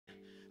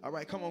All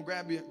right, come on,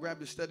 grab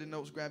your study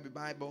notes, grab your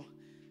Bible.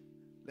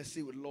 Let's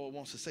see what the Lord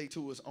wants to say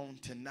to us on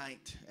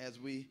tonight as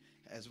we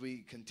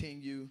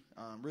continue.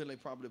 Really,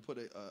 probably put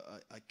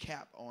a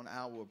cap on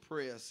our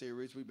prayer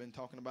series. We've been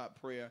talking about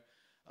prayer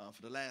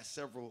for the last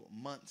several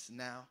months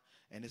now,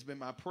 and it's been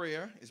my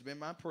prayer. It's been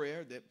my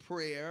prayer that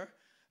prayer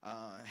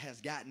has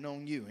gotten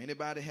on you.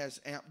 Anybody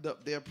has amped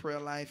up their prayer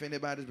life?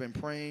 Anybody's been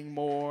praying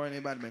more?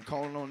 Anybody been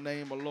calling on the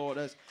name of the Lord?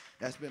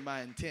 That's been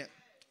my intent.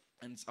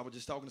 And I was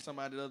just talking to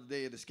somebody the other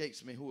day. It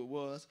escapes me who it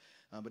was,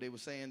 but they were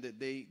saying that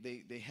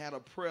they had a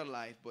prayer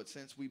life, but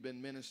since we've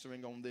been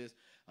ministering on this,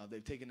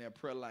 they've taken their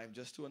prayer life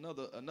just to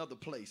another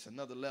place,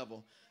 another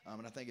level.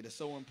 And I think it is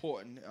so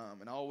important.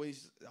 And I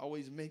always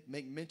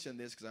make mention of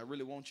this because I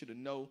really want you to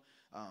know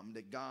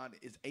that God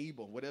is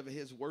able. Whatever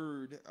His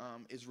Word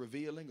is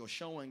revealing or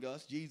showing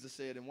us, Jesus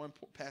said in one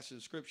passage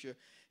of Scripture,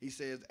 He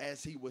says,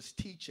 as He was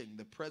teaching,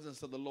 the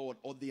presence of the Lord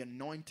or the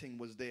anointing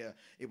was there.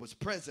 It was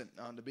present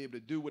to be able to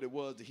do what it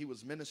was that He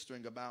was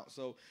ministering about.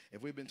 So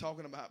if we've been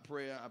talking about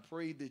prayer, I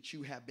pray that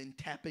you have been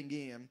tapping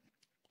in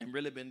and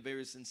really been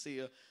very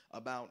sincere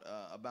about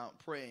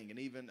praying. And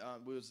even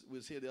we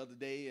was here the other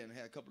day and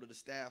had a couple of the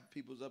staff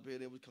peoples up here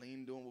that was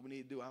clean, doing what we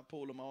need to do. I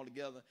pulled them all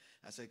together.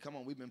 I said, come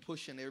on, we've been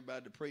pushing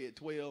everybody to pray at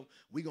 12.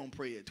 We're going to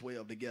pray at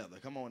 12 together.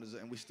 Come on.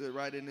 And we stood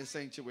right in this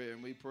sanctuary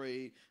and we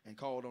prayed and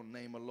called on the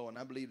name of the Lord.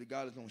 And I believe that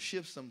God is going to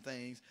shift some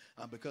things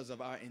because of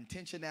our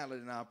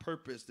intentionality and our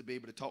purpose to be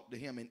able to talk to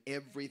Him in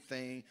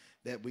everything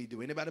that we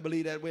do. Anybody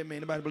believe that with me?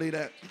 Anybody believe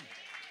that?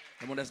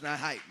 Come on, that's not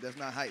hype. That's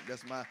not hype.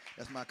 That's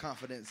my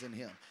confidence in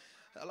Him.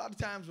 A lot of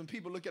times when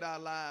people look at our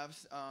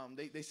lives,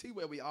 they see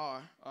where we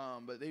are,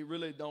 but they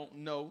really don't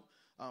know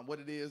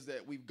what it is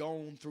that we've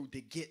gone through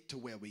to get to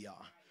where we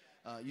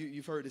are.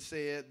 You've heard it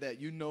said that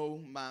you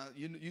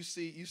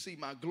see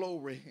my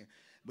glory,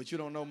 but you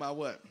don't know my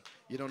what?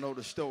 You don't know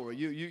the story.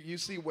 You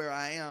see where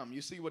I am.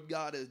 You see what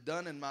God has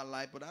done in my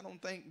life. But I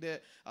don't think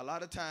that a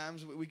lot of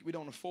times we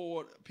don't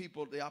afford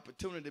people the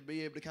opportunity to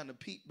be able to kind of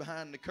peek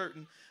behind the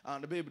curtain,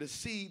 to be able to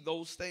see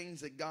those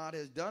things that God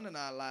has done in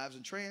our lives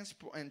and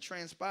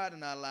transpired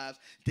in our lives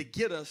to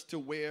get us to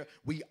where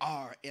we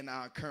are in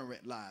our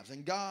current lives.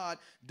 And God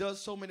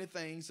does so many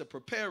things to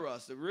prepare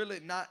us, to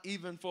really not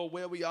even for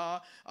where we are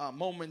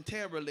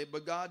momentarily,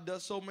 but God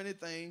does so many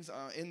things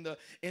in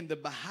the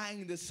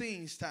behind the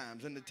scenes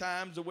times, in the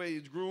times where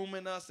He's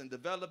grooming us and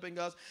developing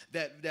us,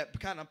 that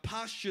kind of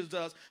postures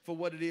us for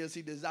what it is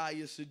He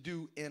desires to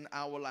do in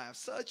our lives.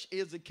 Such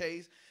is the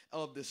case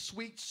of the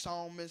sweet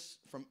psalmist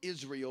from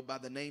Israel by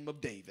the name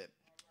of David.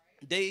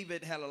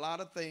 David had a lot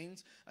of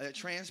things that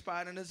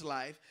transpired in his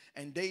life,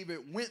 and David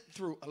went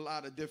through a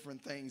lot of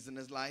different things in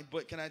his life.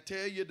 But can I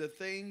tell you, the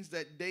things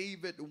that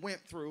David went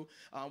through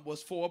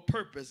was for a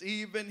purpose.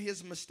 Even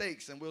his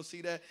mistakes, and we'll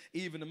see that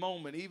even in a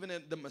moment, even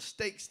in the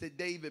mistakes that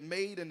David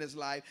made in his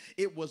life,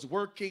 it was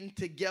working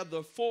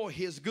together for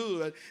his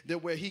good,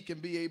 that where he can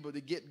be able to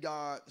get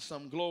God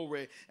some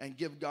glory and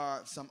give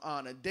God some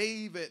honor.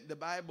 David, the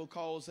Bible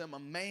calls him a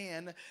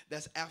man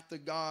that's after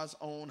God's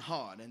own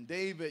heart. And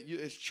David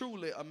is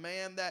truly a man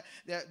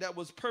that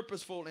was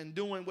purposeful in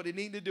doing what he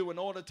needed to do in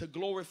order to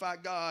glorify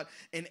God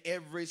in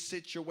every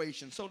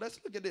situation. So let's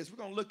look at this. We're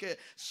going to look at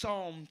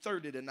Psalm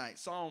 30 tonight.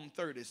 Psalm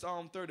 30.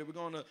 We're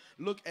going to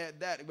look at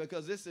that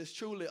because this is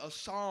truly a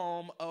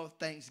psalm of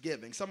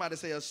thanksgiving. Somebody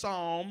say a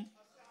psalm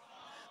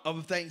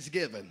of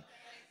thanksgiving.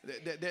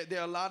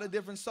 There are a lot of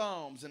different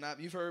psalms, and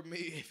you've heard me,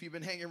 if you've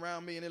been hanging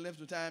around me any length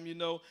of time, you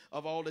know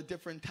of all the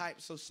different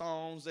types of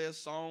psalms. There's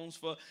psalms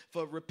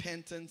for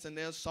repentance, and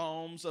there's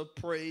psalms of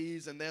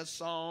praise, and there's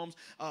psalms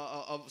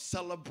of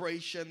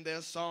celebration.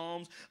 There's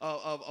psalms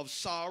of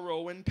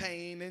sorrow and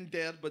pain and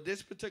death, but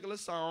this particular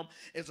psalm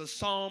is a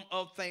psalm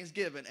of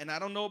thanksgiving. And I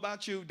don't know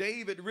about you,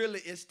 David really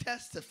is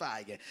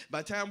testifying.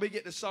 By the time we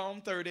get to Psalm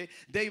 30,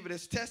 David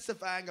is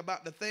testifying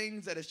about the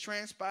things that has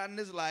transpired in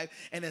his life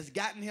and has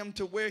gotten him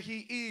to where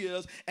he is.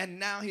 And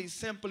now he's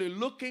simply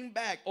looking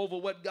back over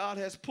what God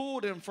has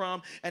pulled him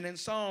from. And in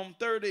Psalm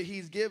 30,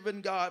 he's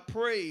giving God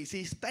praise.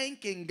 He's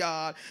thanking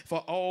God for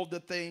all the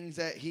things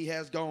that he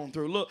has gone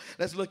through.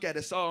 Let's look at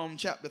it. Psalm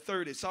chapter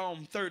 30.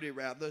 Psalm 30,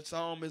 rather.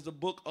 Psalm is a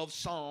book of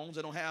songs.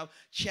 They don't have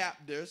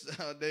chapters,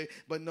 they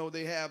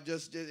have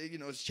just,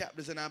 it's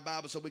chapters in our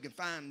Bible so we can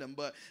find them.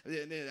 But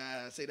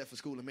I say that for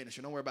school and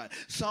ministry. Don't worry about it.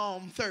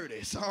 Psalm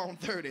 30. Psalm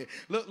 30.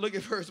 Look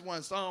at verse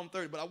 1. Psalm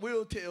 30. But I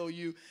will tell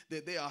you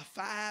that there are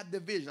 5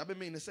 divisions. I've been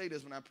meaning to say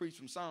this when I preach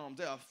from Psalms.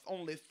 There are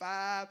only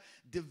 5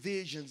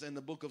 divisions in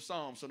the book of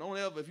Psalms. So don't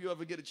ever, if you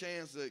ever get a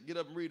chance to get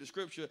up and read the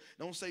scripture,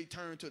 don't say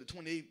turn to the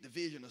 28th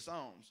division of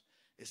Psalms.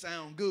 It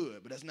sounds good,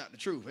 but that's not the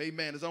truth.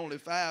 Amen. There's only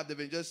 5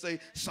 divisions. Just say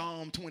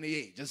Psalm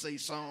 28. Just say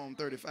Psalm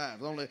 35.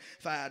 There's only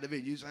 5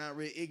 divisions. You sound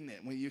really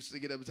ignorant when you used to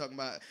get up and talking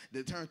about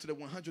the turn to the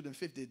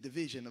 150th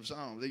division of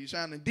Psalms. You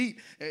sounding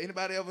deep.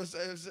 Anybody ever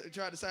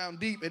try to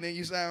sound deep and then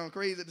you sound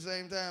crazy at the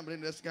same time? But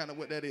then that's kind of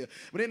what that is.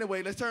 But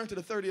anyway, let's turn to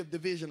the 30th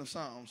division of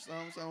Psalms.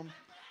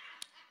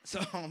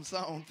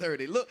 Psalm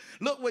 30. Look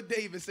what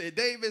David said.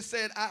 David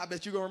said, I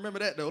bet you're going to remember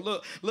that though.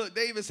 Look,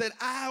 David said,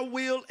 I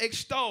will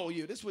extol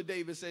you. This is what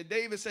David said.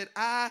 David said,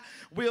 I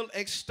will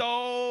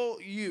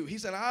extol you. He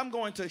said, I'm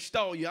going to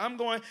extol you. I'm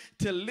going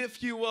to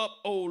lift you up,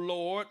 O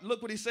Lord.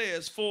 Look what he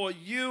says. For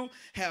you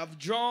have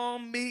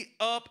drawn me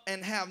up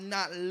and have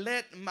not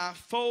let my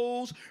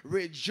foes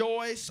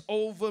rejoice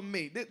over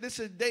me. This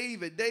is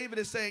David. David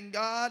is saying,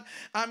 God,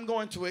 I'm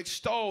going to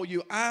extol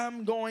you.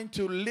 I'm going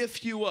to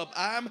lift you up.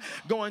 I'm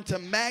going to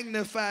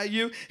magnify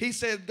you. He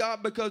said,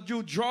 God, because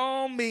you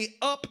draw me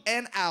up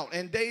and out.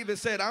 And David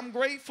said, I'm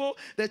grateful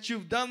that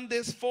you've done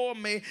this for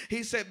me.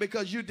 He said,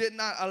 because you did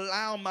not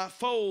allow my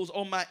foes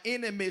or my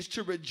enemies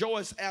to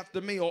rejoice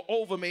after me or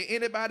over me.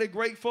 Anybody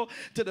grateful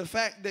to the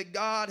fact that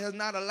God has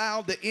not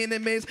allowed the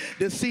enemies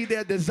to see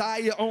their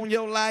desire on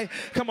your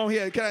life? Come on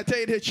here. Can I tell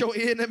you that your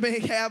enemy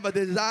have a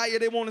desire?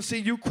 They want to see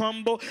you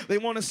crumble. They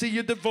want to see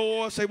you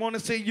divorced. They want to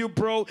see you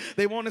broke.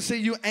 They want to see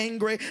you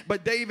angry.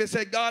 But David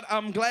said, God,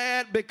 I'm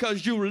glad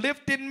because you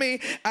lifted me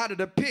out of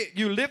the pit.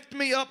 You lift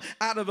me up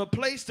out of a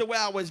place to where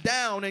I was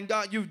down. And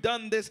God, you've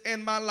done this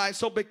in my life.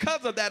 So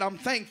because of that, I'm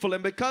thankful.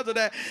 And because of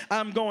that,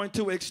 I'm going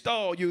to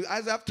extol you.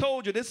 As I've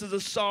told you, this is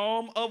a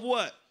psalm of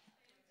what?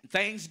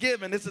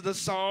 Thanksgiving. This is a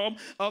psalm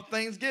of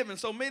thanksgiving.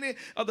 So many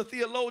of the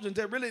theologians,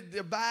 they're really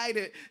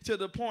divided to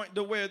the point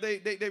to where they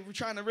were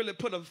trying to really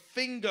put a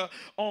finger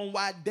on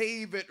why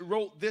David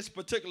wrote this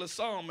particular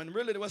psalm. And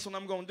really that's what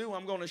I'm going to do.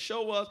 I'm going to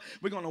show us,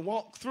 we're going to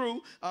walk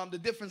through the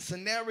different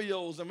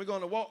scenarios, and we're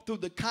going to walk through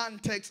the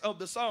context of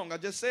the song. I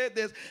just said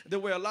this, the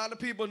way a lot of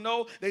people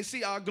know, they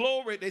see our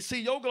glory, they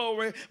see your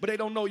glory, but they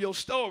don't know your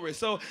story.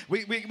 So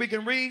we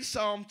can read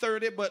Psalm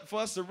 30, but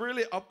for us to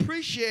really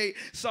appreciate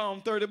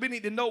Psalm 30, we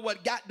need to know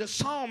what got the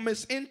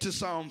psalmist into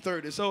Psalm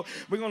 30. So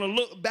we're going to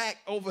look back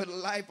over the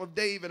life of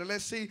David, and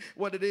let's see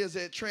what it is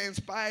that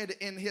transpired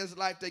in his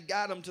life that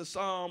got him to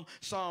Psalm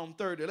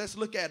 30. Let's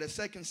look at it.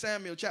 2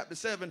 Samuel chapter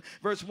 7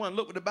 verse 1.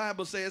 Look what the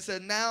Bible says. It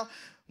said, now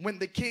when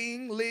the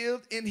king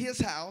lived in his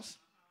house,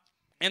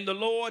 and the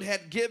Lord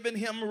had given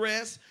him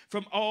rest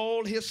from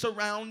all his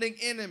surrounding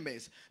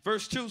enemies.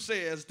 Verse 2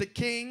 says, the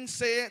king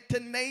said to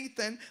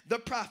Nathan the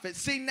prophet,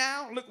 see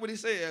now, look what he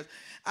says,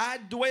 I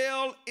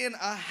dwell in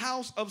a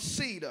house of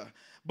cedar,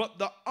 but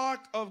the ark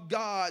of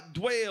God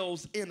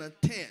dwells in a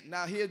tent.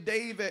 Now here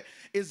David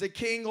is the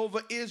king over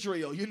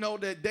Israel. You know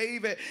that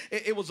David,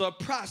 it was a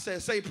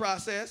process. Say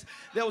process.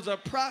 There was a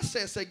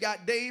process that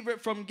got David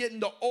from getting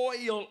the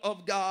oil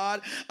of God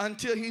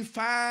until he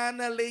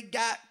finally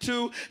got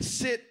to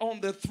sit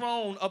on the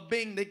throne of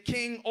being the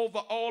king over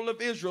all of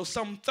Israel.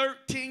 Some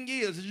 13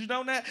 years. Did you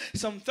know that?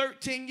 Some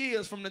 13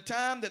 years from the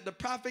time that the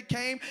prophet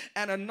came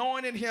and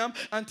anointed him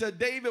until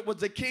David was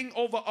the king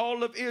over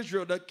all of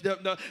Israel.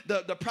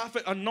 The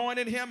prophet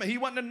anointed him, and he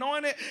wasn't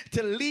anointed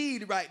to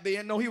lead right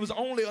then. No, he was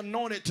only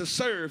anointed to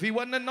serve. He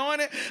wasn't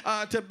anointed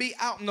to be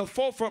out in the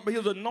forefront, but he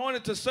was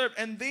anointed to serve.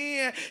 And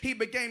then he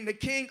became the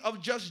king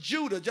of just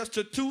Judah, just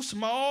the two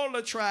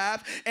smaller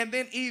tribes. And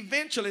then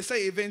eventually,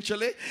 say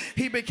eventually,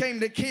 he became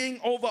the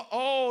king over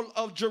all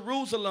of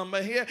Jerusalem.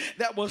 But here,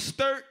 that was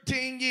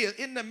 13 years.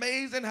 Isn't it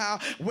amazing how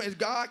when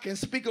God can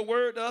speak a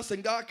word to us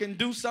and God can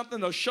do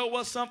something or show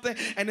us something,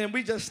 and then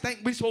we just think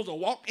we're supposed to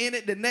walk in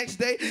it the next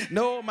day?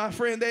 No, my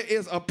friend, there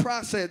is a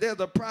process. There's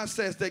a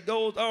process that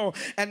goes on.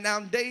 And now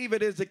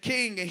David is the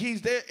king, and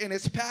he's there in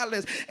his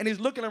palace, and he's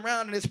looking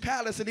around in his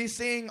palace, and he's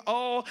seeing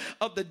all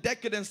of the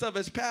decadence of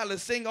his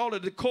palace, seeing all the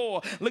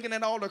decor, looking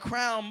at all the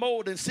crown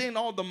mold, and seeing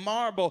all the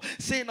marble,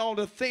 seeing all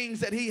the things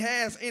that he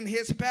has in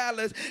his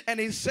palace. And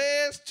he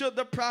says to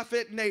the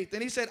prophet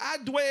Nathan, he said, I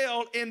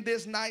dwell in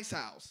this nice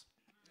house.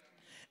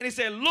 And he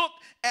said, look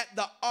at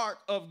the ark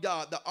of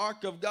God. The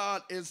ark of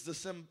God is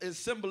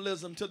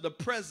symbolism to the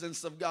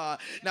presence of God.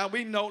 Now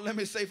we know, let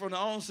me say from the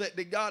onset,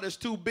 that God is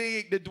too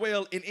big to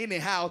dwell in any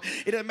house.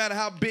 It doesn't matter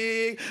how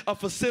big a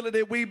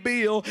facility we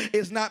build,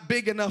 it's not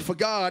big enough for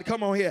God.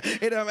 Come on here.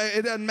 It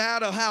doesn't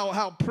matter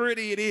how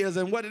pretty it is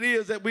and what it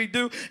is that we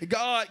do.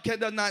 God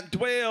does not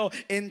dwell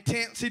in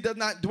tents. He does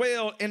not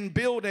dwell in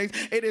buildings.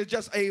 It is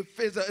just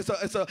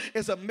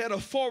it's a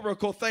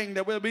metaphorical thing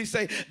that we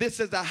say this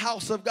is the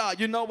house of God.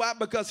 You know why?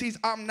 Because he's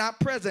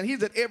omnipresent.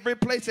 He's at every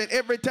place at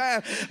every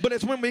time. But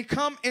it's when we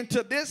come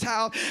into this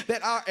house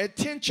that our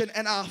attention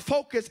and our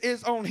focus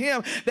is on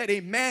him, that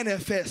he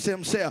manifests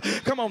himself.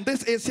 Come on,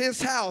 this is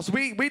his house.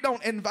 We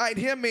don't invite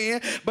him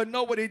in, but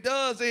know what he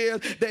does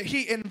is that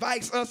he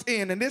invites us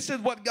in. And this is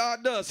what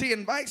God does. He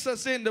invites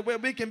us in to where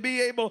we can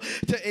be able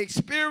to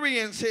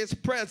experience his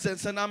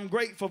presence, and I'm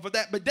grateful for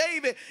that. But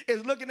David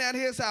is looking at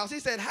his house.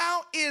 He said,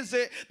 how is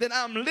it that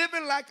I'm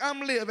living like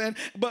I'm living,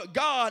 but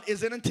God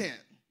is in a tent?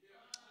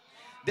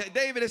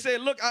 David had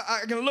said, look,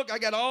 I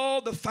got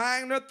all the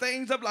finer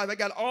things of life. I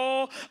got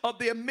all of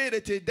the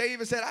amenities.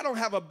 David said, I don't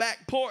have a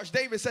back porch.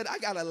 David said, I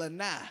got a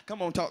lanai.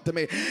 Come on, talk to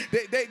me.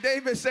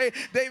 David said,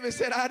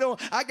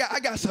 I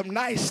got some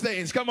nice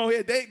things. Come on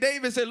here.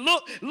 David said,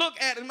 look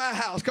at my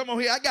house. Come on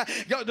here.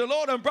 The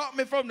Lord done brought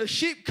me from the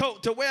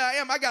sheepcote to where I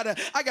am. I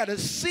got a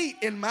seat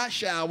in my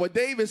shower.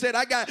 David said,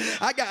 I got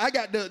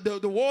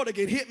the water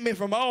can hit me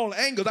from all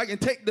angles. I can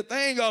take the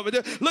thing off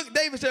it. Look,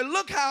 David said,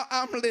 look how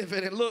I'm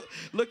living, and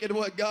look at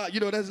what God,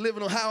 that's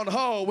living on Hound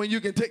Hall when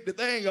you can take the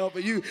thing off,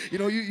 and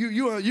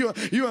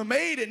you are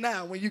made it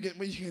now when you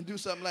can do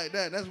something like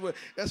that.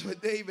 That's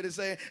what David is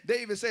saying.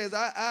 David says,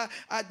 I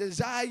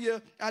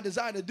desire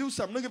to do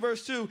something. Look at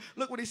verse 2.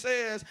 Look what he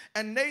says.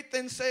 And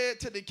Nathan said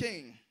to the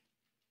king,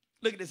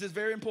 look at this, it's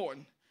very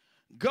important.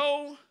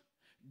 Go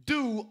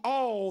do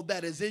all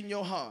that is in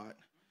your heart,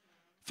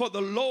 for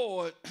the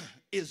Lord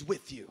is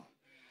with you.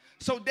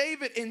 So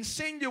David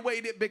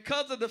insinuated,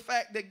 because of the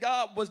fact that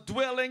God was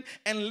dwelling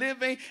and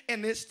living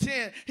in his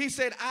tent, he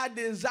said, I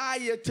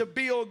desire to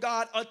build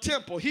God a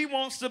temple. He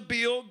wants to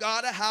build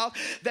God a house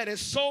that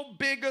is so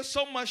bigger,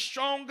 so much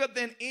stronger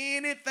than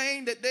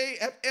anything that they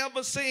have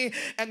ever seen.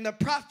 And the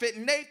prophet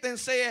Nathan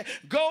said,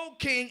 go,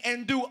 king,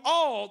 and do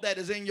all that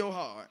is in your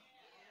heart.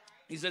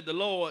 He said, the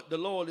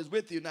Lord is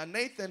with you. Now,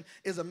 Nathan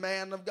is a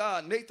man of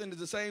God. Nathan is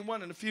the same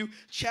one in a few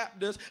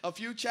chapters.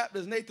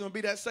 Nathan will be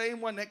that same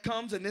one that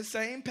comes in this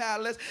same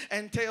palace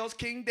and tells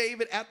King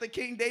David, after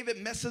King David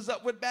messes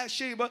up with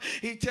Bathsheba,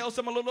 he tells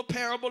him a little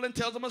parable and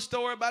tells him a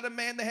story about a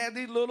man that had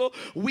these little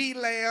wee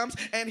lambs.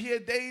 And here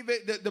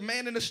David, the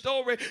man in the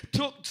story,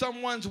 took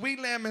someone's wee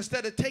lamb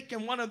instead of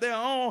taking one of their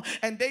own.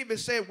 And David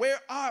said,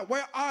 where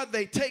are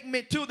they? Take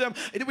me to them.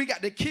 We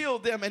got to kill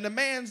them. And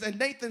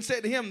Nathan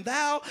said to him,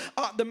 thou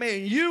art the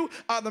man. You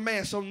are the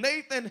man. So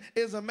Nathan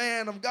is a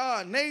man of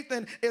God.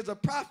 Nathan is a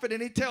prophet,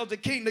 and he tells the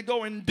king to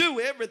go and do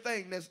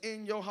everything that's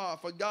in your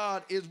heart, for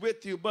God is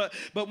with you. But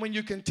when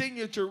you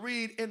continue to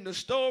read in the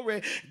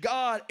story,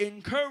 God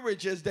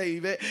encourages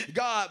David.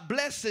 God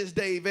blesses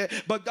David.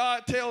 But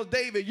God tells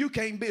David, you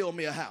can't build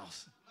me a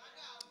house.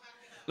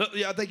 Look,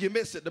 I think you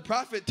missed it. The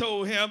prophet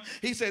told him,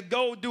 he said,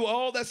 go do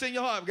all that's in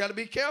your heart. We've got to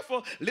be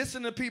careful.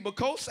 Listen to people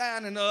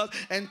co-signing us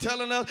and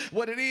telling us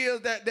what it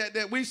is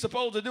that we're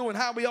supposed to do and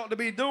how we ought to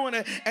be doing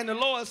it. And the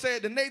Lord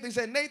said to Nathan, he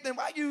said, Nathan,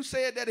 why you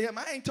said that to him?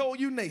 I ain't told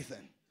you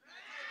Nathan.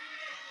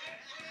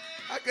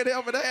 I couldn't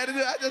help it. I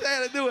just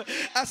had to do it.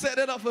 I set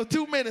that up for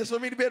 2 minutes for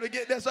me to be able to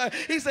get that. So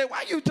he said,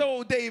 why you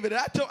told David?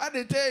 I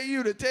didn't tell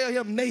you to tell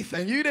him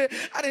Nathan.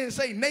 I didn't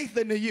say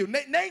Nathan to you.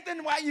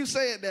 Nathan, why you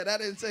said that? I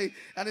didn't say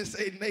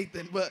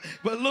Nathan. But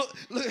look.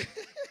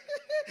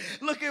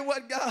 Look at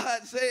what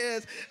God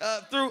says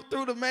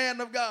through the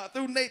man of God,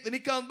 through Nathan. He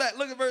comes back.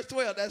 Look at verse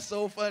 12. That's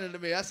so funny to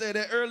me. I said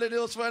that earlier and it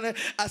was funny.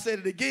 I said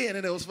it again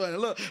and it was funny.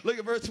 Look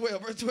at verse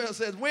 12. Verse 12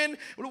 says, when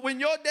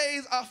your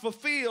days are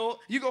fulfilled,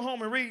 you go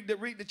home and read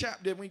the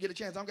chapter when you get a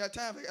chance. I don't got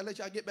time. I let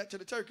y'all get back to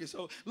the turkey.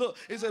 So look,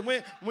 it said,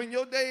 when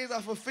your days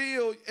are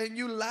fulfilled and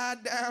you lie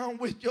down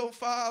with your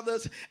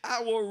fathers,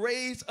 I will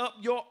raise up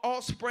your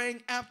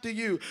offspring after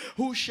you,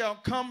 who shall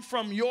come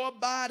from your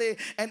body,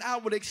 and I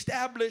will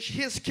establish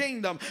his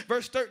kingdom.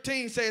 Verse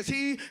 13 says,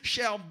 he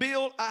shall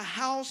build a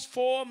house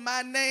for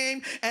my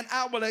name, and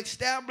I will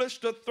establish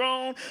the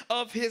throne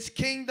of his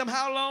kingdom.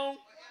 How long?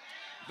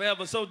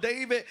 Forever. So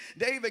David,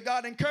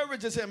 God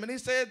encourages him, and he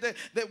said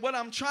that what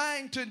I'm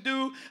trying to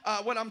do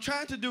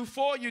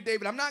for you,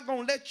 David, I'm not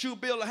going to let you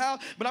build a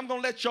house, but I'm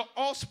going to let your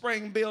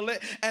offspring build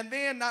it. And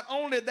then not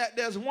only that,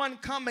 there's one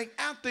coming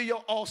after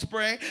your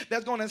offspring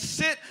that's going to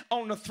sit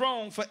on the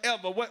throne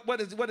forever.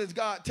 What is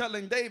God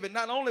telling David?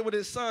 Not only would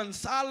his son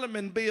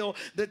Solomon build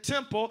the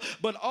temple,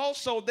 but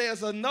also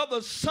there's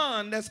another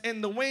son that's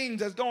in the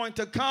wings that's going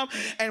to come,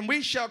 and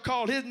we shall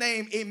call his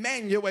name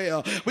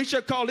Emmanuel. We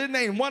shall call his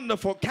name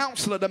Wonderful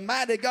Counselor, the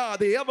mighty God,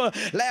 the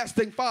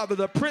everlasting Father,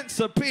 the Prince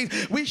of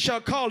Peace. We shall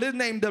call his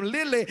name the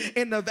Lily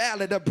in the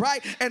Valley, the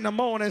bright and the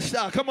morning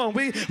star. Come on,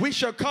 we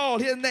shall call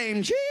his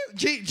name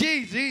Jesus.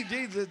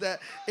 Jesus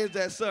is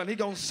that son. He's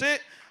going to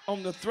sit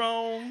on the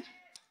throne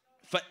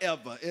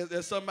forever.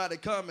 There's somebody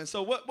coming.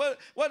 So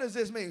what does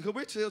this mean? Because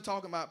we're still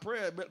talking about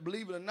prayer, but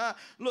believe it or not,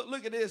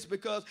 look at this,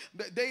 because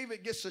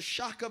David gets the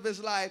shock of his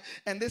life,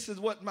 and this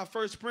is what my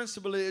first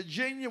principle is.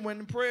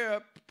 Genuine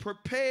prayer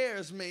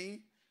prepares me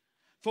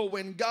for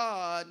when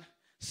God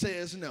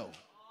says no.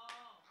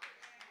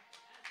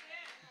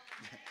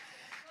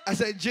 I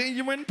said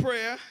genuine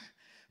prayer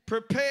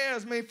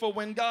prepares me for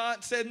when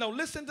God said no.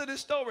 Listen to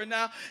this story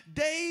now.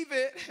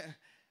 David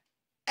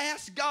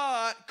asked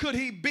God, could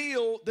he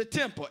build the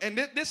temple? And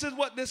this is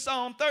what this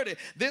Psalm 30.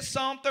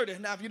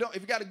 Now, if you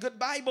got a good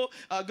Bible,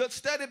 a good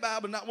study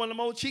Bible, not one of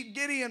them old cheap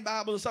Gideon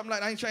Bibles or something like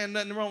that. I ain't trying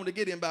nothing wrong with the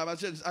Gideon Bible.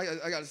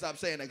 I got to stop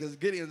saying that, because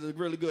Gideons are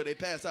really good. They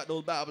pass out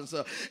those Bibles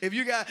and stuff. If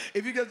you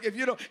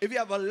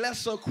have a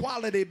lesser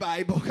quality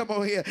Bible, come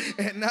on here,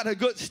 and not a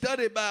good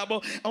study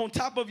Bible, on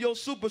top of your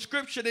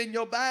superscription in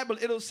your Bible,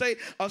 it'll say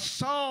a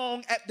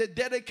song at the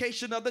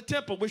dedication of the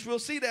temple, which we'll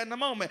see that in a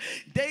moment.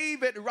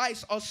 David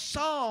writes a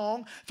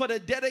song for the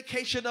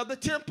dedication of the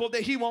temple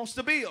that he wants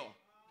to build.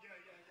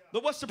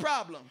 But what's the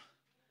problem?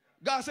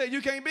 God said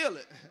you can't build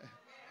it.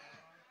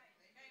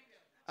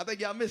 I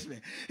think y'all missed me.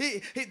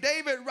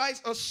 David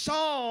writes a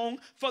song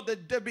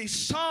to be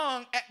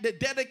sung at the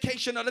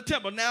dedication of the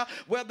temple. Now,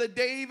 whether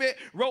David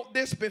wrote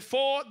this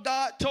before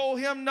God told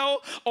him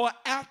no or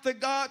after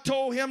God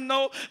told him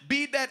no,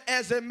 be that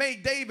as it may,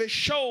 David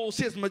shows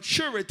his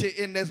maturity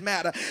in this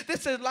matter.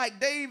 This is like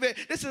David.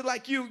 This is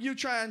like you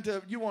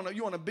want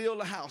to build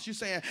a house. You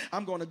saying,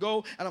 I'm going to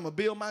go and I'm going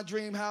to build my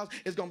dream house.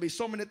 It's going to be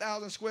so many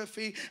thousand square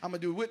feet. I'm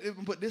going to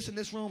put this in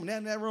this room and that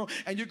in that room.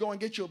 And you're going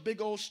to get you a big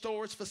old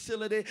storage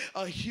facility,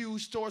 a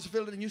huge storage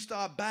facility, and you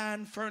start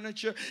buying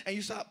furniture and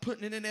you start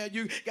putting it in there.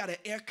 You got an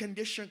air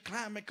conditioned,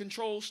 climate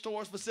controlled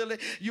storage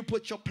facility. You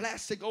put your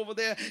plastic over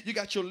there. You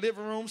got your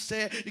living room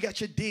set. You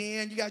got your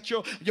den. You got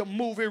your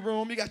movie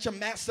room. You got your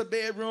master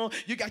bedroom.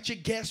 You got your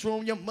guest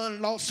room, your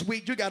mother-in-law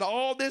suite. You got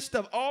all this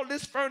stuff, all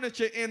this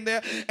furniture in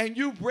there, and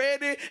you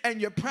ready and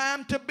you're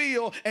primed to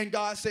build, and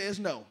God says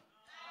no.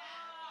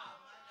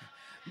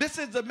 This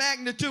is the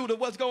magnitude of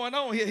what's going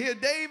on here. Here,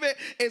 David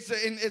is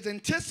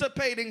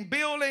anticipating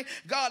building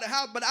God a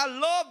house. But I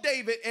love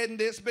David in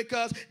this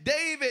because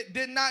David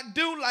did not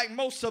do like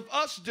most of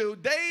us do.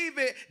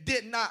 David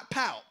did not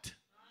pout.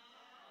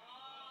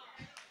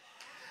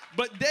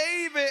 But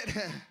David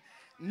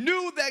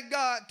knew that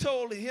God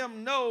told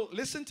him no.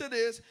 Listen to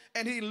this.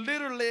 And he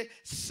literally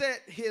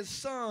set his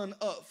son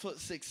up for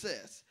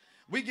success.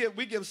 We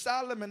give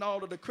Solomon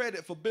all of the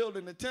credit for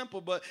building the temple,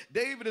 but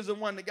David is the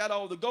one that got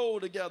all the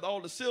gold together,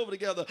 all the silver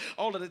together,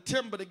 all of the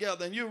timber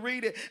together. And you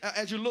read it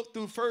as you look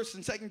through 1st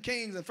and 2nd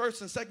Kings and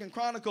 1st and 2nd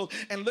Chronicles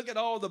and look at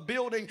all the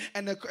building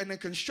and the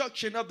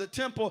construction of the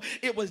temple.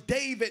 It was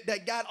David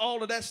that got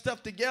all of that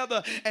stuff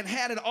together and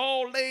had it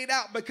all laid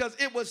out because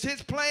it was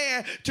his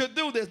plan to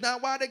do this. Now,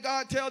 why did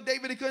God tell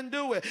David he couldn't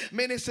do it?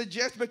 Many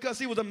suggest because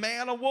he was a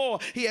man of war.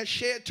 He had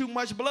shed too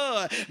much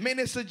blood.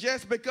 Many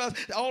suggest because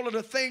all of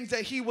the things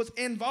that he was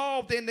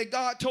involved in that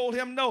God told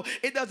him no.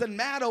 It doesn't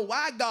matter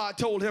why God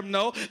told him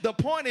no. The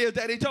point is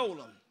that he told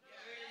him.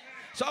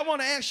 So I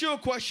want to ask you a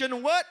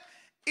question. What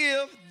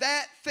if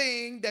that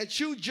thing that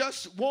you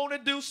just want to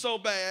do so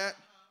bad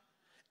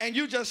and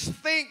you just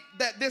think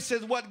that this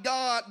is what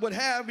God would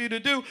have you to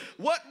do,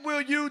 what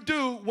will you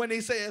do when he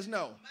says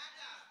no?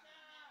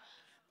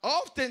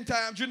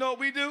 Oftentimes, you know what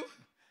we do?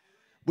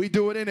 We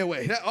do it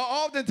anyway.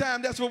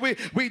 Oftentimes, that's what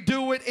we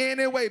do it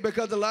anyway,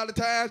 because a lot of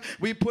times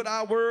we put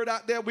our word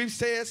out there. We've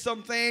said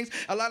some things.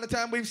 A lot of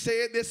times we've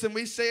said this and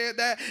we said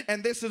that,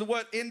 and this is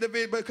what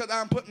individual, because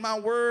I'm putting my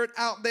word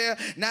out there.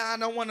 Now I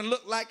don't want to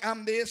look like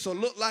I'm this or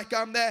look like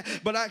I'm that,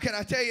 but can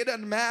I tell you, it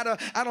doesn't matter.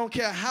 I don't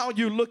care how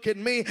you look at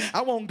me.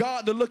 I want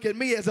God to look at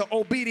me as an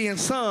obedient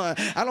son.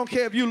 I don't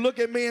care if you look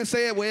at me and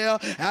say, well,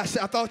 I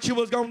thought you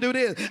was going to do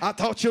this. I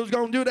thought you was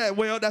going to do that.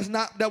 Well,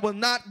 that was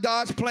not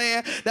God's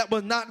plan. That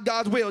was not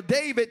God's will.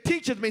 David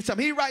teaches me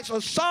something. He writes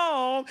a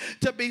song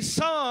to be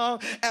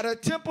sung at a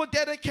temple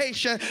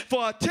dedication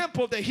for a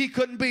temple that he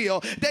couldn't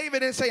build.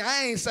 David didn't say,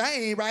 I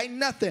ain't writing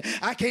nothing.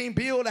 I can't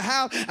build a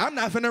house. I'm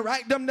not going to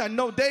write them nothing.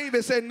 No,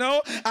 David said,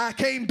 no, I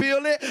can't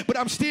build it, but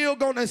I'm still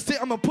going to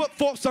I'm going to put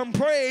forth some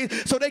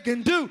praise so they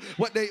can do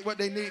what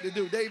they need to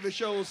do. David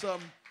shows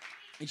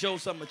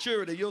some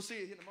maturity. You'll see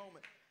it in a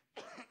moment.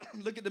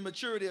 Look at the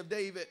maturity of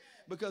David.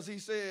 Because he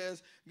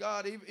says,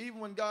 God, even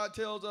when God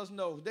tells us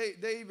no,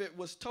 David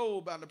was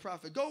told by the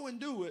prophet, go and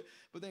do it.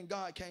 But then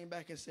God came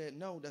back and said,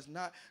 no, that's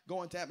not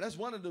going to happen. That's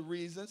one of the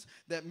reasons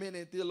that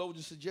many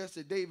theologians suggest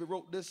that David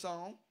wrote this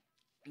song.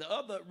 The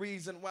other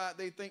reason why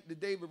they think that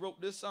David wrote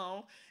this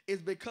song is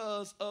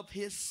because of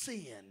his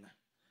sin.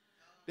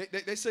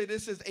 They say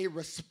this is a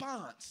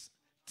response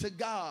to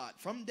God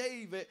from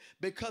David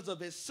because of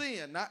his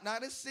sin.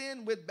 Not his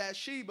sin with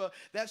Bathsheba.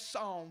 That's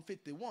Psalm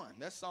 51.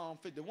 That's Psalm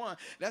 51.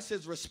 That's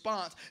his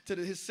response to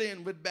his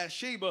sin with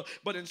Bathsheba.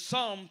 But in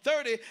Psalm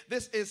 30,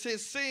 this is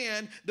his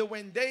sin that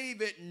when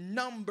David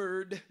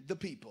numbered the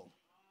people.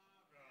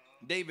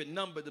 David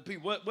numbered the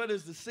people. What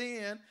is the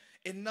sin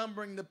in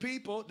numbering the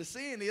people? The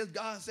sin is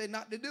God said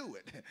not to do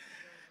it.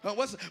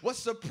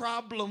 What's the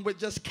problem with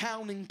just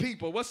counting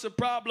people? What's the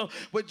problem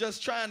with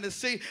just trying to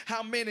see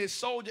how many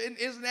soldiers?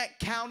 Isn't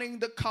that counting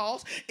the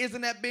cost?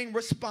 Isn't that being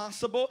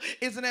responsible?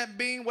 Isn't that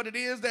being what it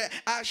is that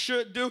I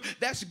should do?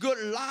 That's good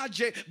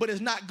logic, but it's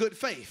not good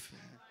faith.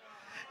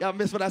 Y'all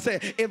miss what I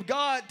said. If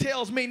God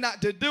tells me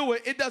not to do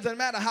it, it doesn't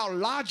matter how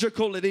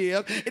logical it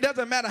is. It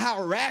doesn't matter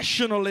how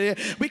rational it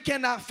is. We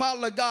cannot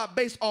follow God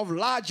based off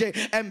logic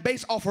and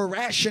based off of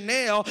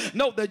rationale.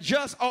 No, the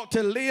just ought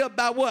to live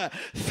by what?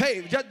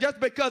 Faith. Just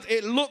because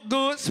it look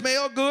good,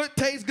 smell good,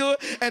 taste good,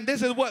 and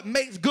this is what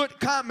makes good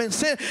common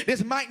sense,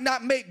 this might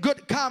not make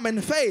good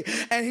common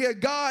faith. And here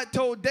God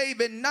told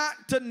David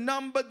not to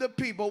number the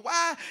people.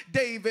 Why,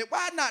 David?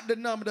 Why not to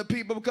number the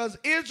people? Because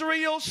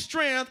Israel's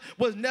strength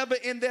was never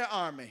in their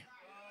army.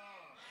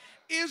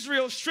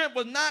 Israel's strength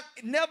was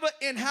never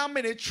in how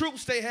many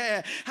troops they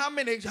had, how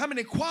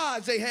many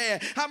quads they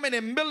had, how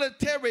many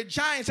military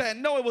giants they had.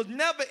 No, it was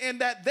never in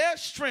that. Their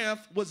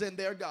strength was in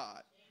their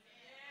God.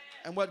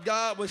 And what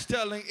God was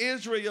telling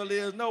Israel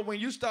is, no, when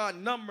you start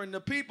numbering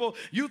the people,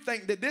 you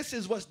think that this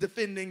is what's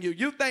defending you.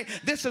 You think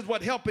this is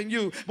what's helping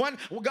you.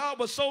 God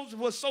was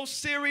so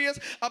serious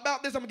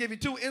about this. I'm going to give you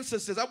two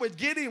instances. I wish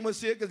Gideon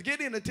was here, because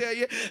Gideon will tell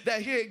you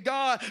that here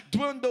God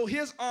dwindled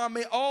his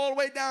army all the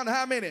way down to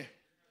how many?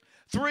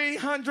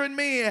 300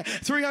 men,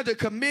 300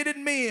 committed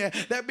men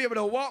that be able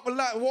to walk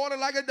water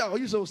like a dog.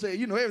 You so say,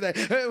 you know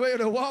everything. Be able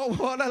to walk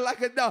water like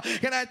a dog.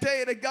 Can I tell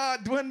you that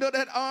God dwindled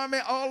that army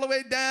all the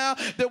way down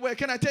to where,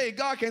 can I tell you,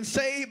 God can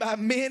save by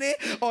many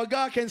or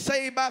God can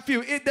save by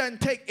few. It doesn't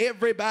take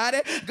everybody.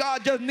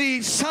 God just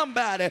needs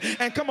somebody.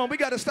 And come on, we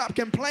got to stop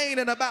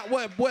complaining about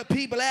what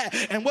people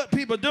at and what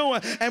people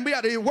doing. And we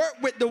got to work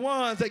with the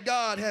ones that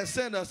God has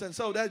sent us. And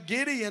so that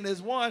Gideon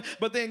is one.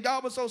 But then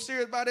God was so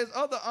serious about his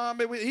other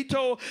army. He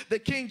told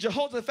the King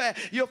Jehoshaphat,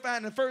 you'll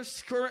find in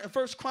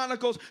First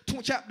Chronicles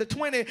chapter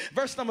 20,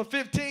 verse number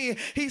 15,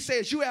 he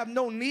says, you have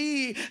no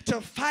need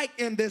to fight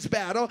in this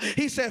battle.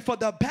 He said, for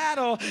the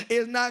battle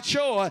is not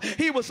yours.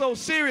 He was so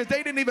serious,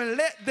 they didn't even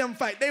let them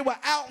fight. They were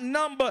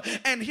outnumbered.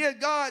 And here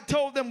God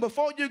told them,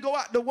 before you go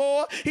out to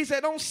war, he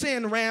said, don't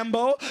send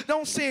Rambo.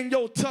 Don't send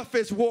your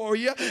toughest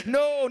warrior.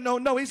 No, no,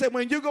 no. He said,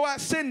 when you go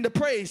out, send the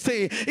praise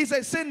team. He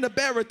said, send the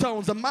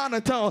baritones, the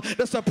monotone,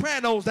 the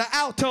sopranos, the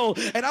alto,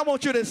 and I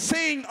want you to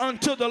sing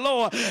unto the Lord.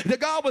 The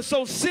God was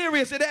so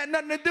serious, it had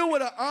nothing to do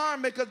with an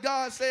army, because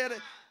God said,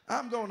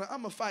 I'm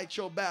gonna fight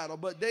your battle.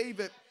 But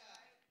David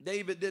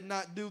did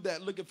not do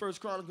that. Look at 1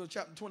 Chronicles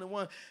chapter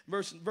 21,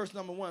 verse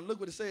number 1. Look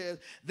what it says.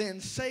 Then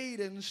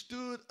Satan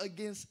stood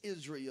against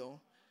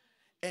Israel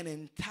and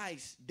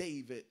enticed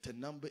David to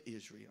number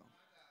Israel.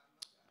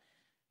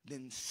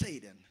 Then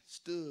Satan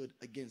stood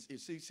against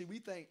Israel. See, we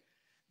think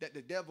that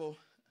the devil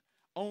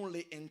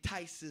only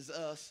entices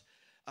us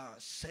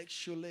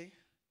sexually,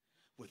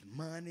 with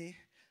money,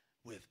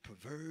 with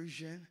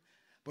perversion.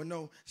 But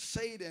no,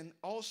 Satan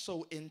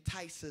also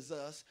entices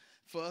us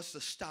for us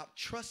to stop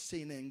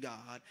trusting in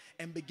God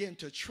and begin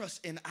to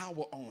trust in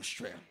our own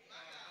strength.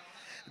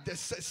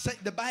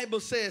 The Bible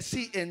says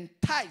he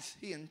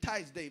enticed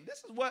David.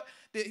 This is what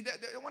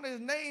one of his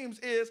names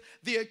is,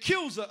 the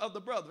accuser of the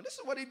brethren. This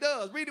is what he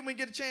does. Read it when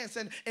you get a chance.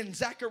 And in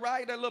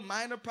Zechariah, that little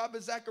minor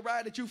prophet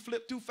Zechariah that you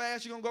flip too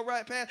fast, you're going to go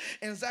right past.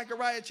 In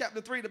Zechariah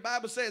chapter 3, the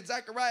Bible says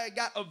Zechariah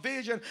got a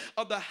vision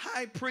of the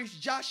high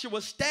priest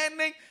Joshua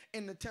standing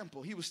in the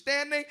temple. He was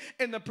standing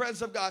in the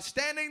presence of God,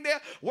 standing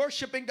there,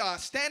 worshiping God,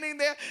 standing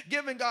there,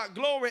 giving God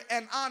glory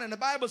and honor. And the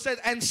Bible says,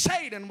 and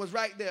Satan was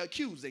right there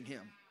accusing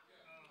him.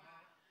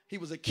 He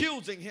was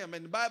accusing him,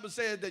 and the Bible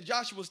says that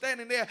Joshua was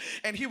standing there,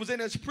 and he was in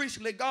his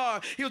priestly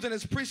garb, he was in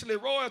his priestly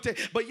royalty,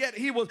 but yet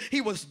he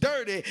was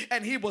dirty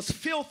and he was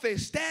filthy,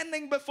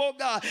 standing before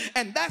God.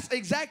 And that's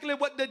exactly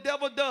what the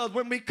devil does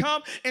when we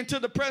come into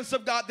the presence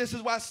of God. This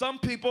is why some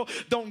people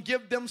don't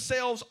give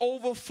themselves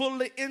over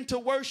fully into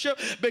worship,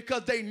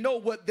 because they know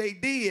what they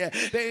did.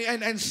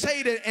 And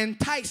Satan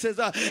entices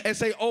us and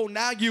say, oh,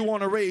 now you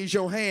want to raise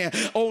your hand.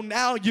 Oh,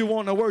 now you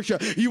want to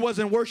worship. You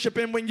wasn't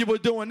worshiping when you were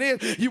doing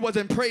this. You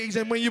wasn't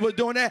praising when you were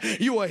doing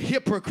that. You a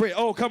hypocrite.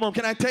 Oh, come on.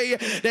 Can I tell you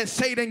that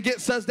Satan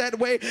gets us that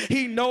way?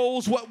 He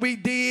knows what we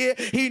did.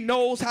 He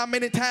knows how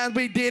many times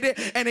we did it,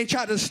 and he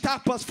tried to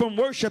stop us from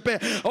worshiping.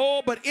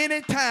 Oh, but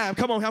anytime,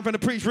 come on, I'm going to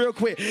preach real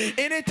quick.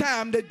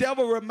 Anytime the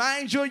devil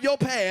reminds you of your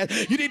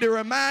past, you need to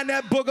remind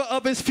that booger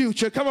of his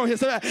future. Come on here.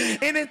 So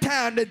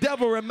anytime the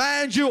devil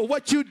reminds you of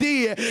what you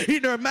did, you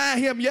need to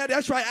remind him, yeah,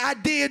 that's right, I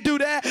did do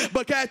that.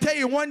 But can I tell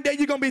you, one day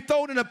you're going to be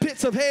thrown in the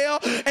pits of hell,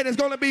 and it's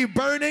going to be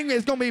burning.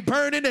 It's going to be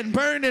burning and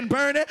burning and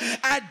burning.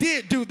 I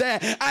did do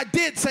that. I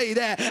did say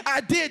that.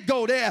 I did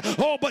go there.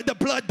 Oh, but the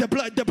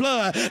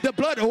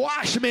blood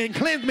washed me and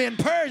cleansed me and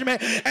purged me.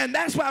 And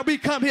that's why we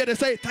come here to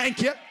say thank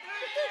you.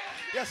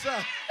 Yes, sir.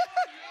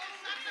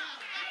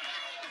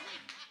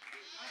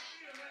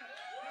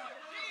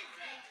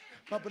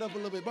 Bump it up a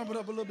little bit. Bump it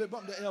up a little bit.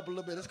 Bump the air up a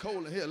little bit. It's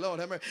cold in here. Lord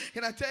have mercy.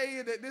 Can I tell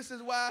you that this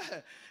is why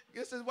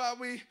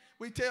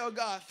we tell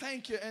God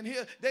thank you? And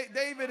here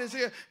David is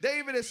here.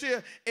 David is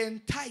here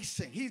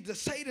enticing.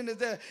 Satan is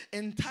there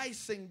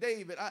enticing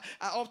David. I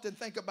often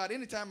think about,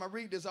 anytime I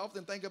read this, I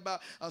often think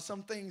about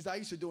some things I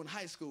used to do in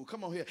high school.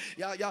 Come on here.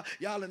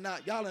 Y'all are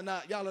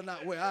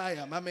not where I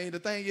am. I mean, the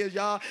thing is,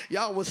 y'all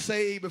was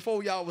saved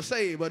before y'all was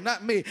saved, but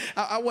not me.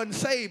 I wasn't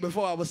saved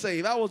before I was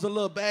saved. I was a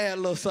little bad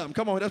little something.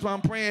 Come on, that's why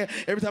I'm praying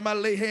every time I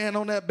lay hand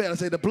on that bed. I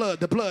say the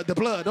blood.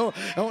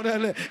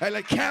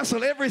 I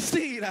cancel every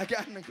seed I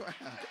got in the ground.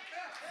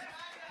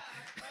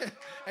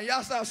 And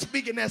y'all start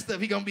speaking that stuff,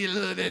 he gonna be a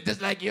little bit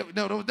just like you.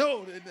 No.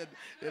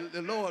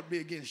 The Lord be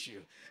against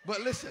you.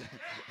 But listen,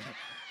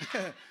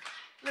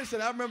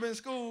 listen. I remember in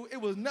school, it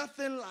was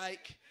nothing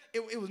like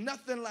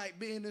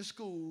being in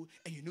school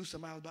and you knew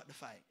somebody was about to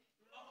fight.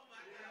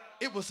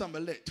 It was some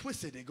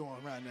electricity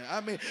going around there.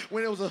 I mean,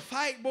 when it was a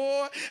fight,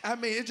 boy, I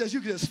mean, you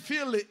could just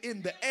feel it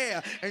in the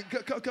air. And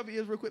couple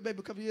years real quick,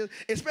 baby, couple years.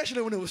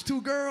 Especially when it was two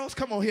girls.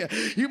 Come on here.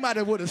 You might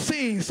have would have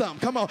seen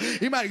something. Come on.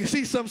 You might have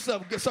seen some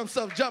stuff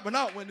jumping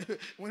out when it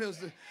was.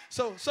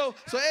 So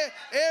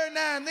every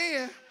now and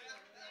then,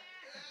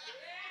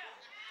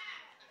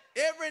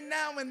 every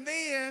now and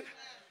then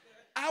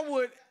I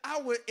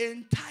would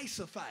entice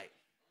a fight.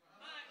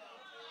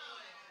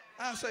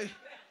 I say,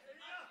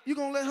 you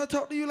gonna let her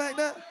talk to you like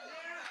that?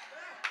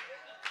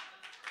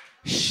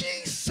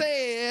 She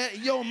said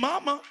your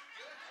mama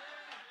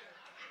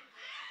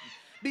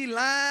be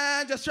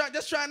lying, just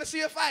trying to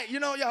see a fight.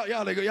 You know,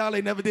 y'all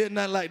ain't never did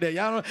nothing like that.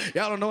 Y'all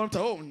don't know what I'm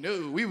talking. Oh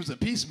no, we was a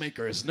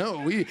peacemakers. No,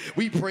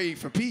 we prayed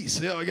for peace.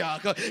 Y'all,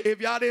 if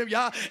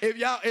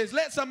y'all is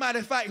let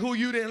somebody fight who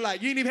you didn't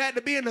like. You didn't even have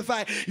to be in the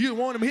fight. You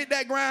want them to hit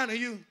that ground and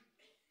you.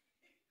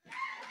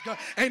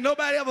 Ain't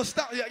nobody ever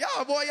stopped.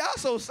 Y'all, boy, y'all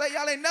so say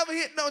y'all ain't never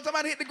hit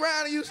somebody hit the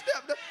ground and you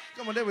stepped up.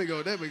 Come on, there we go.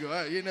 All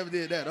right, you never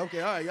did that.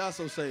 Okay, all right, y'all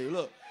so say.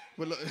 Look,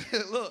 but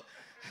look.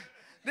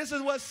 This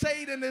is what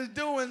Satan is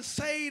doing.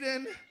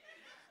 Satan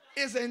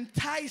is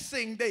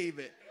enticing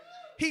David.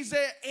 He's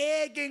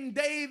egging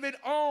David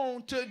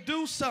on to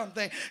do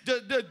something,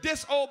 to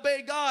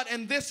disobey God.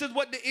 And this is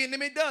what the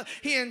enemy does.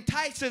 He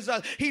entices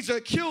us. He's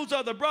accused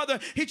of the brother.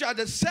 He tried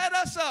to set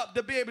us up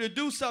to be able to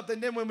do something.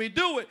 Then when we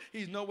do it,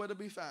 he's nowhere to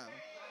be found.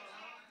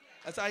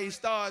 That's how he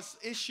starts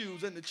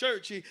issues in the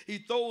church. He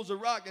throws a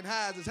rock and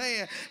hides his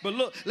hand. But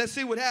look, let's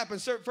see what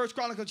happens. 1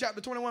 Chronicles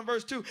chapter 21,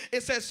 verse 2.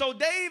 It says, so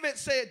David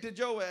said to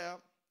Joab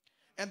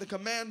and the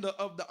commander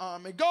of the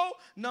army, go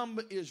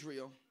number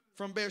Israel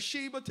from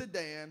Beersheba to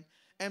Dan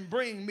and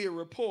bring me a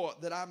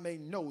report that I may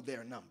know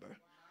their number.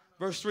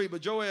 Verse 3,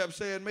 but Joab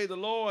said, may the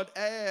Lord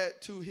add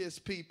to his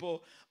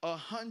people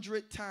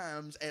 100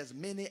 times as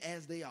many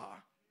as they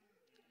are.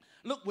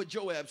 Look what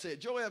Joab said.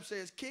 Joab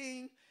says,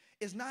 King,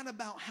 it's not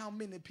about how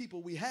many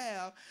people we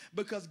have,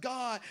 because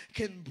God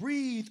can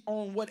breathe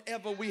on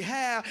whatever we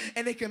have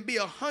and it can be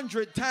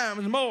 100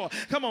 times more.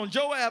 Come on,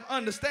 Joab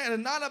understands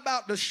it's not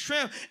about the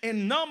strength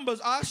in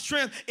numbers. Our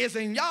strength is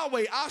in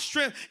Yahweh. Our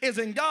strength is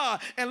in God.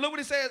 And look what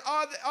he says,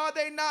 are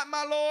they not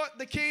my Lord,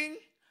 the king?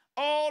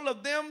 All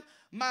of them,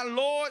 my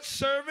Lord's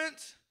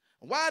servants?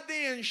 Why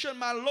then should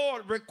my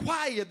Lord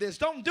require this?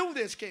 Don't do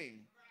this,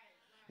 king.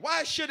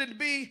 Why should it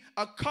be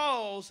a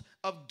cause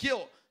of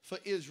guilt for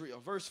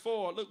Israel? Verse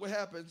 4, look what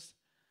happens.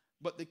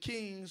 But the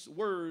king's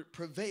word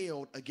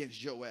prevailed against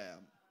Joab.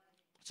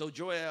 So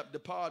Joab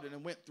departed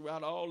and went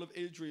throughout all of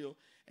Israel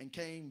and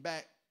came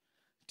back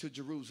to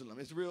Jerusalem.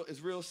 It's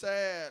real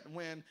sad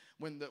when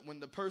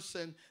the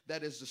person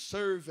that is the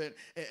servant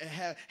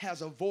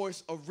has a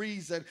voice of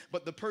reason,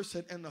 but the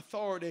person in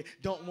authority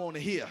don't want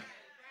to hear.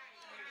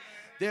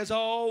 There's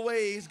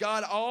always,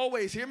 God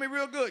always, hear me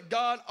real good,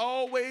 God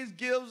always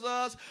gives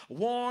us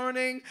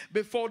warning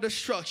before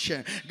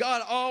destruction.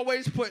 God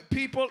always put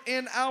people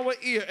in our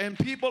ear and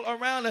people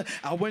around us.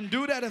 I wouldn't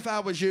do that if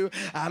I was you.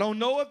 I don't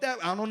know if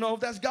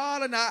that's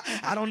God or not.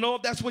 I don't know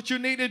if that's what you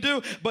need to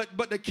do. But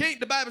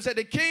the Bible said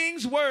the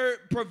king's word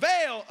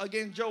prevailed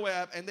against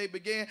Joab, and they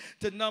began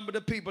to number the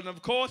people. And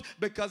of course,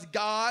 because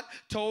God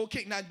told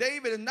king. Now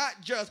David is not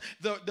just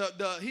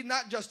he's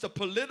not just a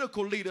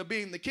political leader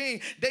being the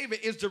king. David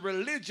is the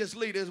religious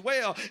leader as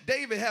well.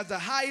 David has the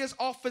highest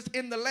office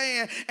in the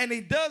land, and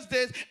he does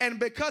this, and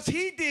because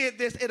he did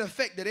this, it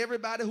affected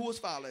everybody who was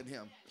following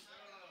him.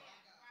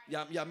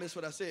 Y'all missed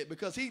what I said.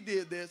 Because he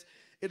did this,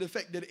 it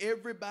affected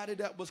everybody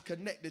that was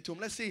connected to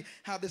him. Let's see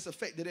how this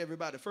affected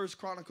everybody. 1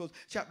 Chronicles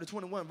chapter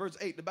 21, verse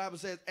 8, the Bible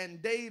says,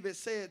 and David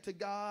said to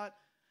God,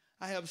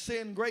 I have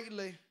sinned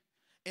greatly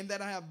in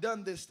that I have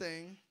done this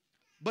thing,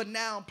 but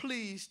now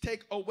please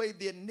take away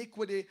the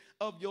iniquity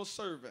of your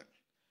servant,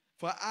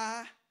 for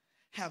I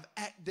have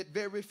acted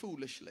very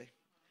foolishly.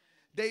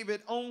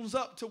 David owns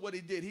up to what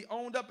he did. He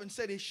owned up and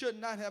said he should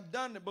not have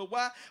done it. But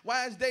why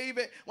is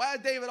David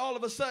all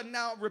of a sudden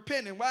now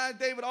repenting? Why is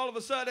David all of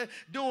a sudden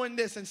doing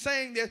this and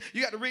saying this?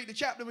 You got to read the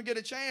chapter when we get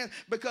a chance,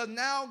 because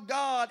now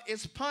God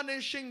is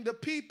punishing the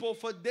people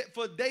for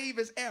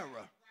David's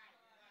error.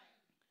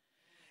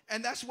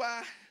 And that's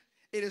why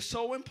it is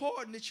so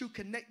important that you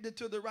connected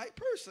to the right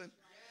person.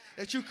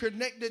 That you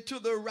connected to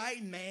the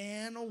right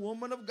man or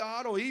woman of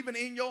God, or even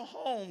in your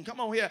home, come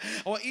on here,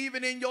 or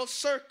even in your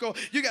circle.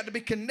 You got to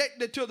be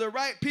connected to the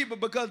right people,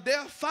 because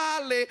their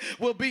folly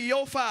will be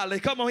your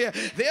folly. Come on here.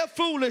 Their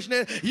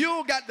foolishness,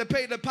 you got to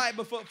pay the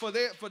piper for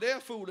their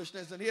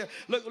foolishness. And here,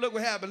 look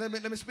what happened.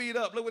 Let me speed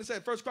up. Look what it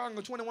said. 1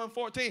 Chronicles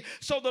 21:14.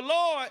 So the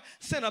Lord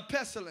sent a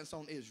pestilence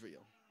on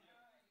Israel.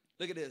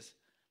 Look at this.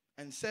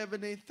 And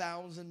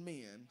 70,000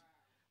 men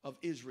of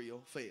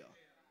Israel fell.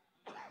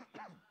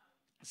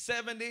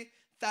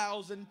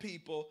 70,000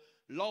 people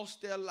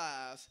lost their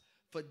lives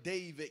for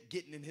David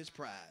getting in his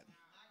pride.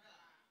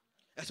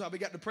 That's why we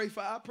got to pray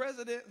for our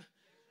president.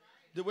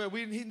 Where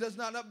he does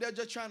not up there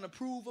just trying to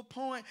prove a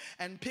point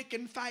and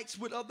picking fights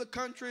with other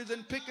countries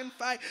and picking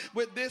fight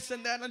with this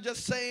and that and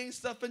just saying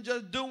stuff and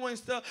just doing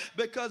stuff,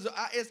 because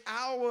it's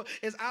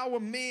our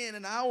men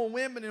and our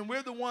women, and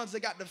we're the ones that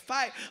got to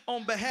fight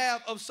on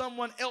behalf of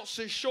someone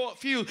else's short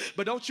fuse.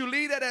 But don't you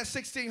leave that at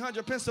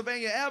 1600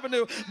 Pennsylvania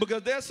Avenue,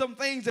 because there's some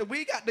things that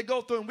we got to go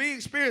through and we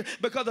experience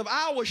because of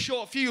our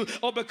short fuse,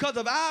 or because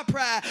of our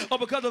pride, or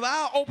because of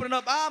our opening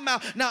up our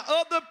mouth. Now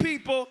other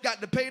people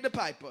got to pay the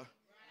piper.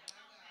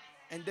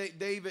 And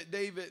David,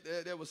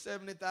 there were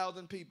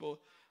 70,000 people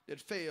that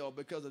failed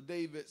because of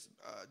David's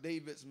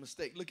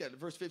mistake. Look at it,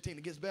 verse 15.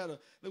 It gets better.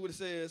 Look what it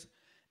says.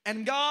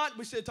 And God,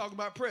 we said talking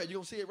about prayer. You're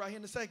going to see it right here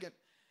in a second.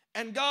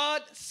 And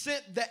God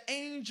sent the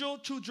angel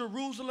to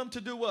Jerusalem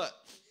to do what?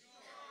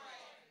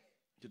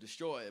 To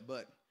destroy it.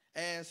 But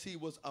as he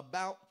was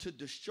about to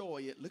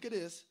destroy it, look at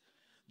this.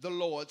 The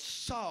Lord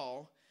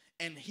saw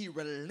and he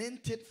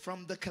relented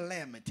from the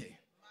calamity.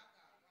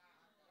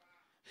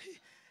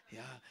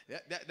 Yeah,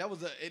 that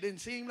was it didn't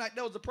seem like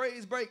that was a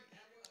praise break.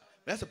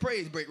 That's a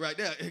praise break right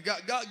there.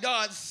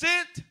 God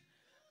sent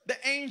the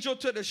angel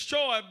to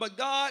destroy, but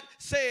God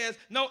says,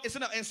 no, it's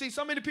enough. And see,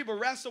 so many people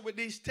wrestle with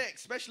these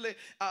texts, especially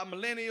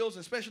millennials,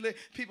 and especially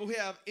people who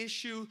have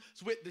issues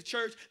with the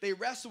church. They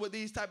wrestle with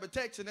these type of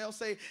texts, and they'll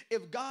say,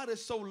 if God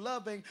is so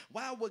loving,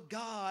 why would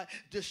God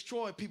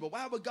destroy people?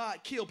 Why would God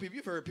kill people?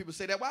 You've heard people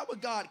say that. Why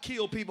would God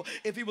kill people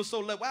if he was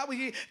so loving? Why would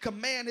he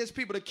command his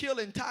people to kill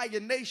entire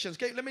nations?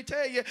 Okay, let me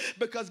tell you,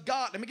 because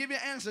God, let me give you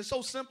an answer. It's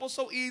so simple,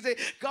 so easy.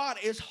 God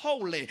is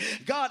holy.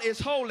 God is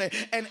holy,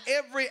 and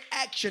every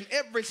action,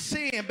 every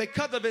sin,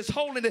 because of his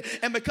holiness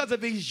and because of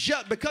his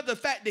just, because of the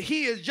fact that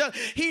he is just,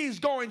 he's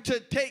going to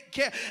take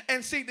care.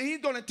 And see,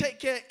 he's going to take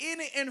care of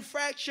any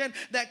infraction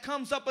that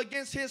comes up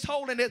against his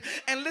holiness.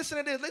 And listen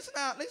to this. Listen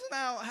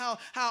now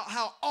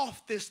how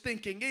off this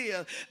thinking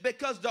is.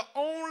 Because the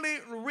only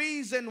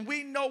reason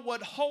we know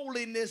what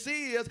holiness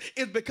is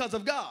because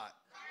of God.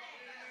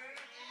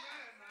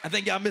 I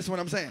think y'all miss what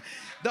I'm saying.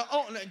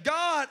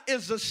 God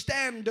is the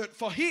standard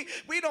for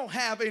we don't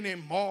have any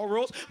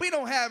morals. We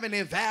don't have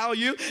any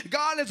value.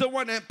 God is the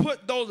one that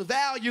put those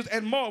values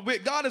and more.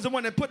 God is the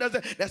one that put us.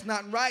 That's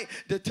not right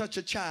to touch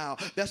a child.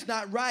 That's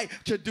not right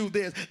to do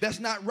this. That's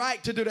not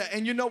right to do that.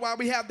 And you know why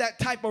we have that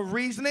type of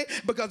reasoning?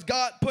 Because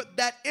God put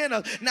that in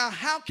us. Now,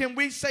 how can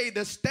we say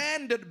the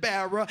standard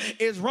bearer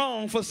is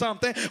wrong for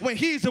something when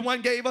he's the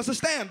one gave us a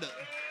standard?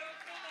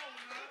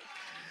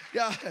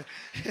 Yeah.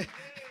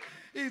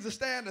 He's a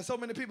standard. So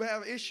many people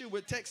have an issue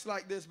with texts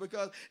like this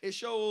because it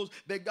shows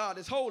that God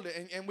is holy.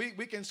 And we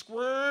can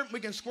squirm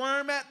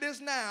at this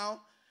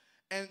now.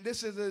 And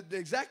this is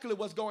exactly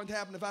what's going to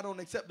happen if I don't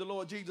accept the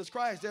Lord Jesus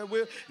Christ.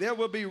 There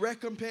will be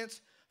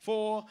recompense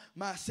for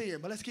my sin.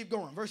 But let's keep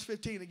going. Verse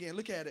 15 again.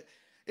 Look at it.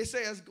 It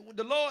says,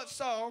 the Lord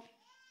saw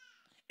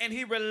and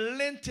he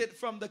relented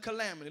from the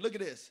calamity. Look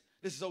at this.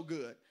 This is so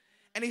good.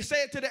 And he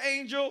said to the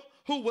angel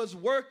who was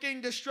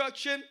working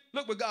destruction,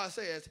 look what God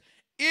says,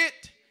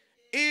 it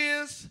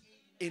is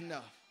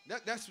enough.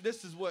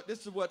 This is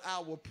what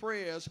our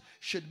prayers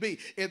should be.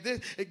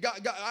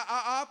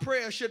 Our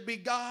prayer should be,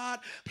 God,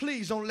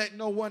 please don't let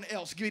no one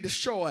else be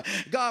destroyed.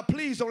 God,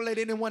 please don't let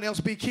anyone else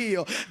be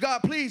killed.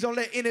 God, please don't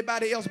let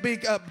anybody else be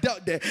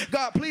abducted.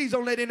 God, please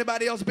don't let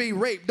anybody else be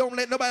raped. Don't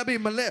let nobody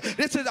be molested.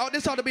 This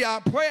ought to be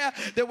our prayer,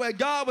 that where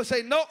God would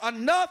say, no,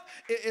 enough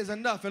is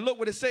enough. And look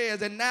what it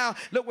says. And now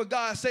look what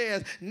God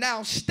says.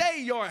 Now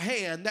stay your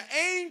hand. The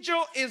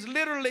angel is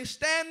literally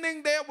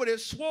standing there with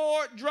his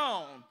sword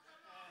drawn.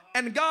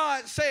 And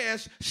God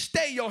says,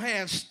 stay your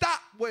hand. Stop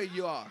where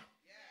you are.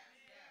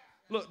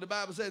 Look, the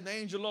Bible says the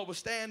angel Lord was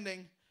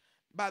standing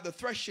by the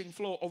threshing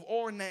floor of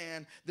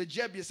Ornan, the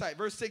Jebusite.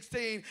 Verse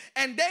 16,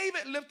 and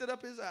David lifted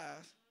up his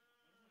eyes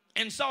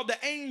and saw the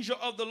angel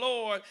of the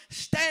Lord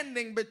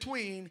standing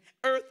between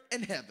earth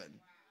and heaven.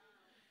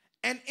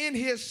 And in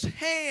his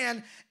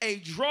hand a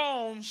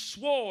drawn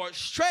sword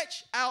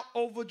stretched out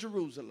over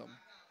Jerusalem.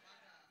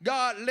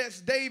 God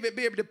lets David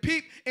be able to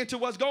peep into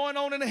what's going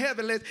on in the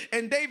heavens.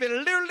 And David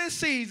literally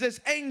sees this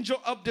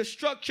angel of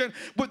destruction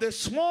with his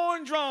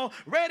sword drawn,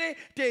 ready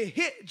to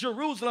hit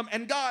Jerusalem.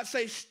 And God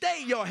says,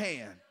 stay your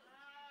hand.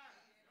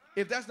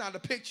 If that's not a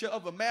picture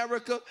of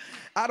America,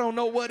 I don't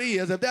know what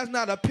is. If that's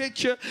not a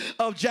picture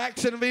of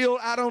Jacksonville,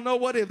 I don't know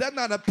what is. If that's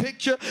not a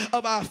picture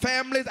of our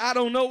families, I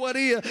don't know what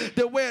is.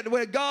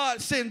 Where God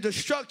sends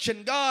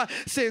destruction, God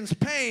sends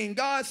pain,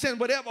 God sends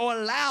whatever, or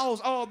allows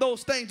all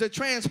those things to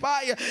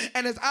transpire.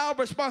 And it's our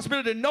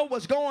responsibility to know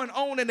what's going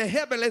on in the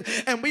heavens.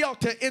 And we ought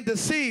to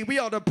intercede. We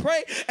ought to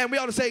pray. And we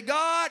ought to say,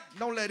 God,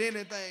 don't let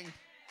anything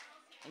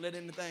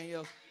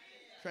else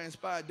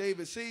transpired.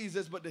 David sees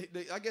this, but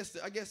I guess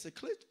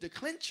the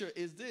clincher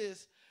is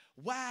this: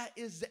 why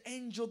is the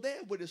angel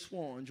there with his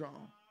sword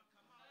drawn?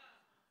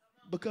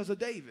 Because of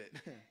David.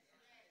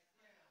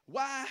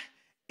 Why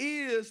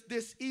is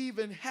this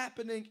even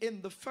happening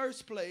in the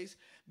first place?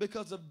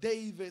 Because of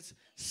David's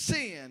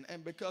sin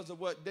and because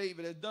of what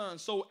David has done.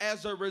 So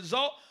as a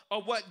result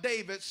of what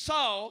David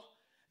saw,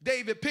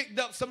 David picked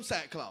up some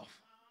sackcloth.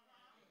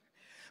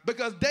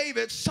 Because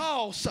David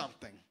saw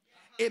something.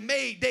 It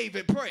made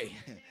David pray.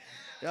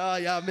 Oh,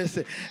 y'all miss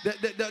it.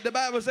 The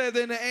Bible says,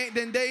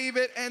 then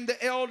David and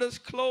the elders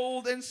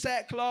clothed in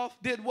sackcloth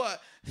did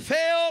what?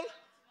 Fell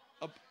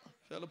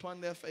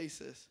upon their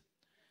faces.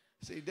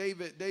 See,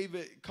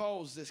 David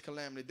caused this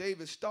calamity.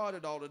 David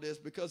started all of this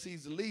because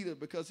he's the leader,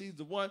 because he's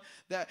the one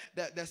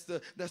that's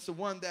the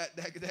one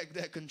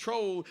that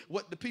controlled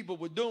what the people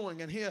were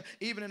doing. And here,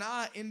 even in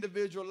our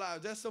individual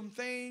lives, there's some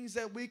things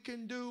that we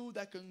can do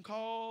that can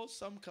cause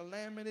some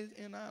calamities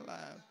in our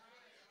lives.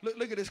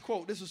 Look at this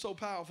quote. This is so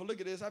powerful. Look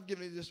at this. I've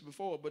given you this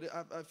before, but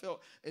I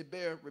felt it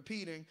bear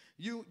repeating.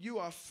 You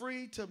are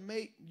free to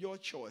make your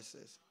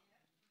choices,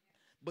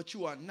 but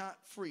you are not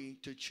free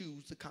to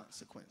choose the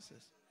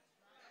consequences.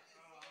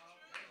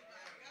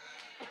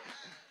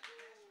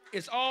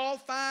 It's all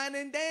fine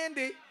and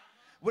dandy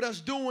with us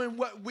doing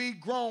what we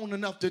grown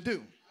enough to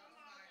do.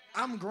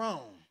 I'm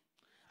grown.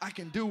 I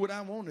can do what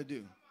I want to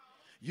do.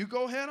 You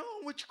go head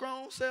on with your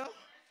grown self.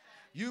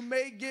 You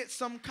may get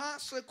some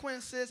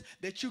consequences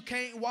that you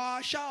can't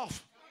wash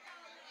off.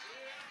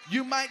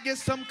 You might get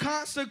some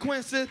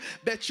consequences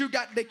that you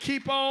got to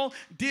keep on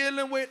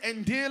dealing with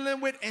and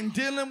dealing with and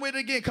dealing with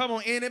again. Come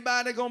on,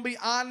 anybody gonna be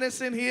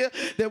honest in here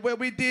that where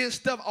we did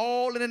stuff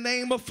all in the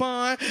name of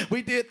fun,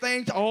 we did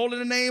things all in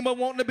the name of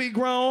wanting to be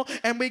grown,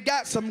 and we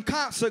got some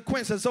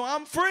consequences. So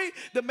I'm free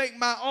to make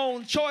my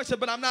own choices,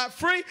 but I'm not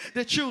free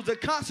to choose the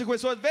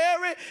consequence. So it's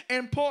very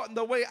important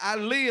the way I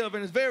live,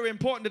 and it's very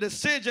important the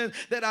decisions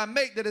that I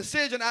make. The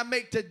decision I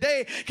make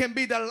today can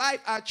be the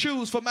life I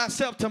choose for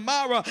myself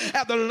tomorrow. I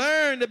have to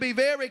learn to be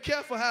very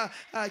careful how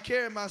I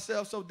carry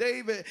myself. So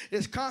David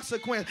is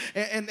consequent.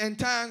 And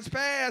times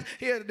past,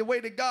 here the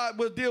way that God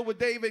will deal with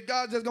David,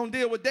 God's just going to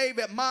deal with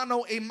David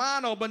mano a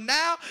mano. But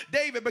now,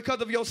 David,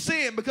 because of your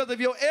sin, because of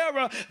your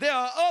error, there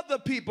are other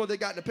people that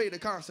got to pay the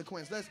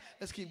consequence.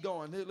 Let's keep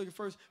going. Look at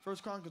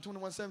First Chronicles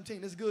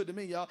 21:17. It's good to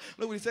me, y'all.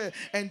 Look what he said.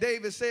 And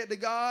David said to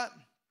God,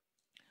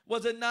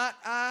 was it not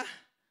I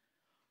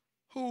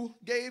who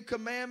gave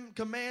command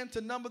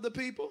to number the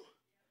people?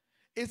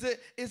 Is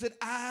it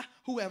I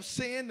who have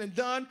sinned and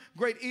done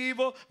great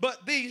evil?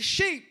 But these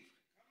sheep,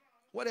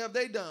 what have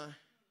they done?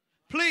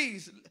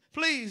 Please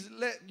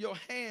let your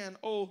hand,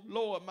 O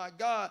Lord, my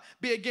God,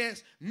 be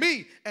against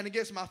me and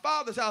against my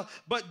father's house.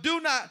 But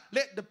do not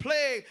let the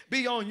plague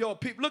be on your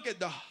people. Look at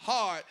the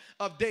heart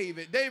of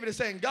David. David is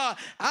saying, God,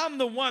 I'm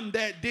the one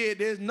that did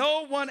this.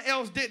 No one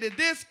else did it.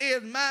 This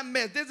is my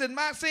mess. This is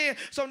my sin.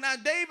 So now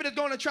David is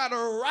going to try to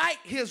right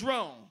his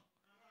wrong.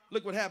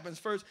 Look what happens.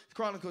 First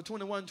Chronicles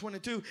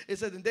 21:22. It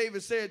says, and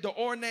David said to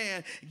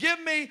Ornan, give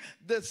me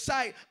the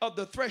site of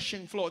the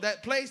threshing floor.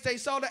 That place they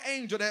saw the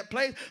angel, that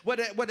place where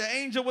the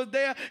angel was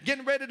there,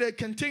 getting ready to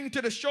continue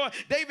to destroy.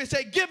 David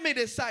said, give me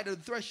this site of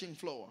the threshing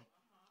floor,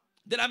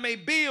 that I may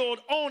build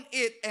on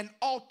it an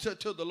altar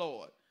to the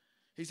Lord.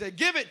 He said,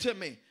 give it to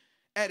me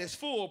at its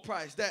full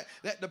price, that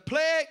the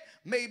plague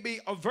may be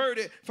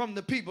averted from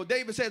the people.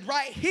 David says,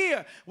 right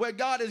here where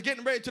God is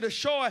getting ready to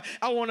destroy,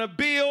 I want to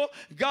build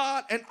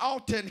God an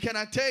altar. And can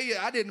I tell you,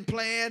 I didn't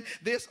plan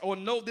this or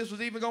know this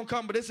was even going to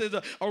come, but this is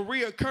a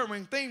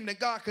reoccurring theme that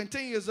God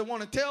continues to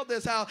want to tell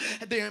this, how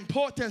the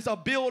importance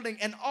of building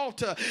an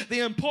altar,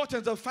 the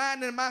importance of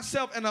finding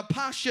myself in a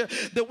posture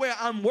the way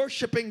I'm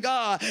worshiping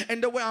God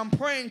and the way I'm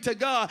praying to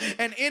God.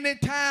 And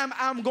anytime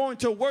I'm going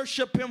to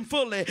worship him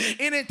fully,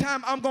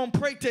 anytime I'm going to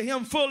pray to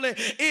him fully,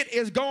 it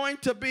is going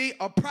to be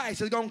a price.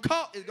 It's going to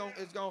cost. It's going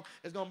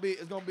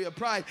to be a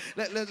price.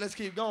 Let's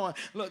keep going.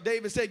 Look,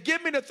 David said,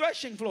 "Give me the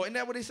threshing floor." Isn't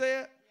that what he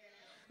said?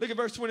 Look at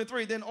verse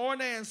 23. Then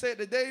Ornan said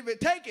to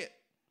David, "Take it,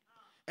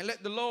 and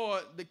let the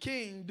Lord, the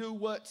king, do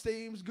what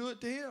seems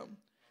good to him.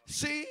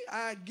 See,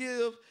 I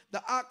give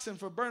the oxen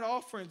for burnt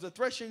offerings, the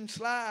threshing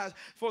slides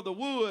for the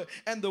wood,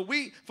 and the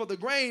wheat for the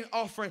grain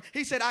offering."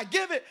 He said, I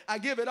give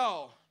it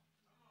all.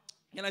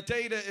 Can I tell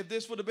you that if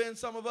this would have been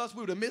some of us, we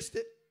would have missed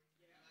it.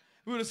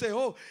 We would have said,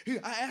 oh,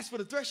 I asked for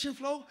the threshing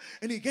floor,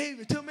 and he gave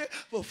it to me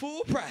for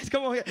full price.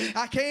 Come on here.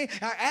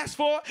 I asked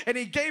for it, and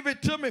he gave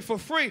it to me for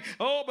free.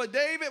 Oh, but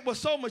David was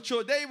so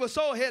mature. David was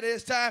so ahead of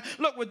his time.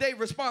 Look what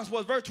David's response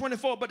was, verse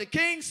 24. But the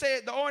king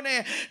said to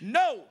Ornan,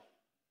 "No,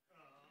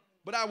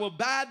 but I will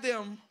buy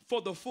them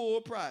for the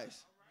full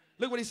price."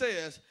 Look what he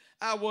says.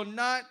 "I will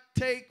not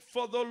take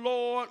for the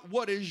Lord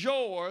what is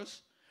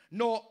yours,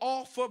 nor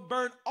offer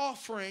burnt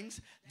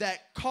offerings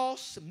that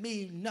cost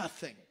me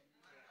nothing."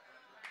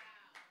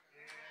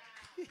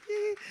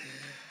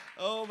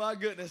 Oh my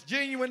goodness.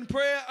 Genuine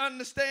prayer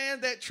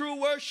understands that true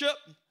worship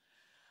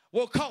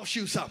will cost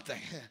you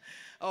something.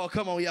 Oh,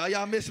 come on, y'all.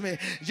 Y'all miss me.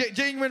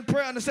 Genuine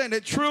prayer understand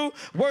that true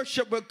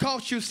worship will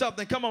cost you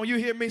something. Come on, you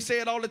hear me say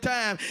it all the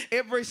time.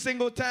 Every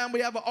single time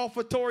we have an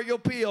offertory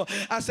appeal,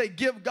 I say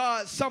give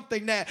God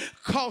something that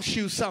costs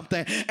you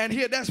something. And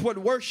here, that's what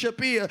worship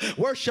is.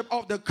 Worship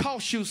ought to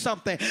cost you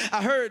something.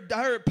 I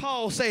heard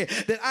Paul say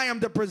that I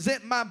am to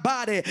present my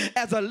body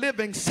as a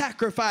living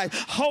sacrifice,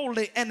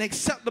 holy and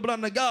acceptable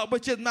unto God,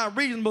 which is my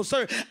reasonable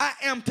service. I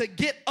am to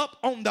get up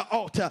on the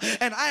altar,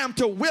 and I am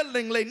to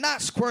willingly,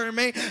 not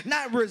squirming,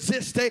 not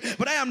resist,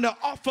 but I am to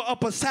offer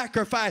up a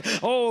sacrifice.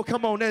 Oh,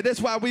 come on now. That's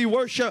why we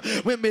worship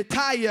when we're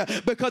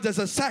tired, because it's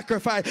a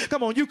sacrifice.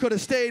 Come on, you could have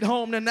stayed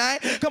home tonight.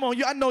 Come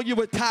on, I know you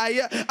were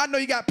tired. I know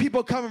you got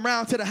people coming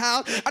around to the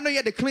house. I know you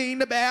had to clean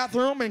the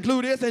bathroom and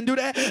do this and do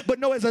that. But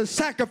no, it's a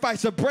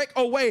sacrifice, a break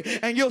away.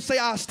 And you'll say,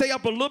 I'll stay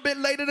up a little bit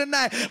later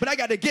tonight, but I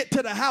got to get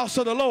to the house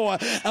of the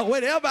Lord.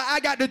 Whatever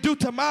I got to do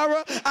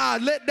tomorrow, I'll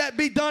let that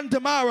be done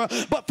tomorrow.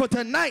 But for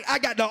tonight, I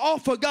got to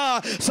offer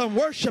God some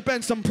worship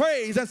and some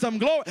praise and some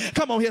glory.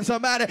 Come on here,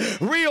 somebody.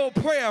 Real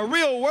prayer,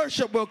 real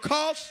worship will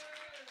cost.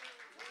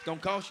 It's going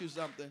to cost you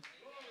something.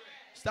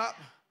 Stop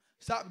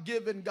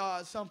giving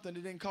God something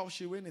that didn't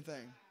cost you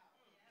anything.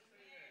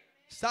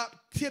 Stop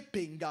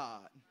tipping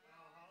God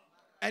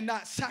and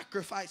not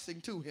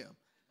sacrificing to him.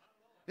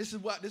 This is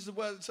what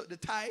the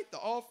tithe, the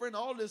offering,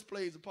 all this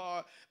plays a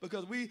part,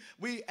 because we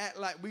act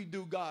like we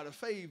do God a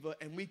favor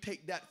and we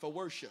take that for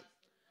worship.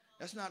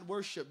 That's not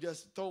worship,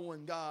 just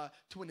throwing God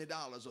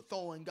 $20 or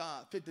throwing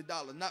God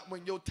 $50. Not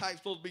when your tithe's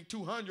supposed to be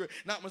 $200,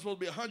 not when it's supposed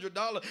to be $100,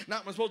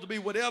 not when it's supposed to be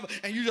whatever,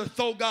 and you just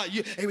throw God.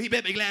 And he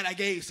better be glad I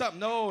gave something.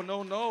 No.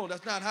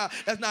 That's not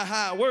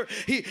how it works.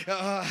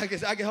 I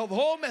guess I can have a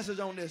whole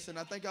message on this, and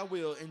I think I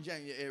will in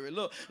January.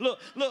 Look. Look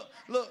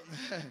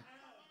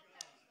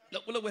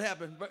what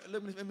happened.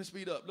 Let me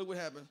speed up. Look what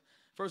happened.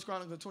 1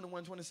 Chronicles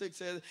 21:26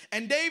 says,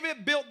 and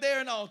David built there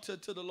an altar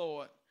to the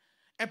Lord,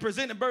 and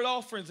presented burnt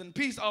offerings and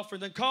peace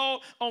offerings, and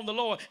called on the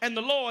Lord. And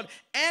the Lord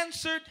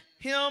answered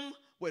him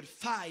with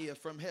fire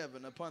from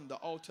heaven upon the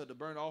altar, the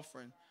burnt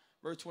offering.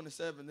 Verse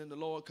 27, then the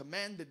Lord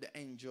commanded the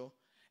angel,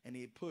 and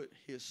he put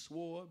his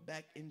sword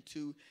back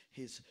into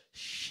his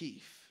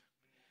sheath.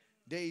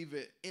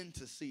 David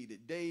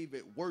interceded.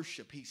 David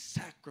worshiped. He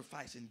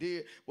sacrificed and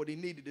did what he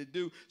needed to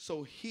do,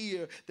 so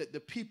here that the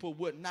people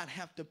would not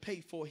have to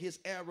pay for his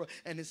error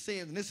and his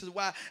sins. And this is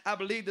why I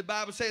believe the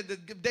Bible says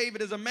that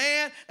David is a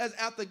man as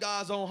after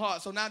God's own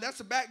heart. So now that's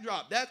the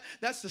backdrop.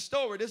 That's the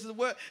story. This is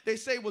what they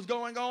say was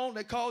going on.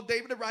 They called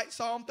David to write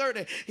Psalm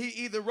 30. He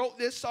either wrote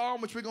this psalm,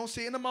 which we're going to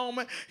see in a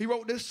moment. He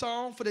wrote this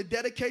song for the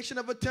dedication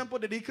of a temple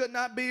that he could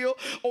not build,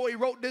 or he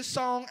wrote this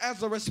song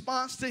as a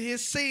response to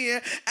his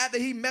sin after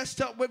he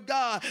messed up with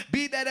God.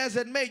 Be that as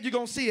it may, you're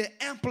going to see it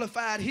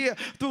amplified here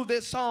through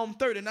this Psalm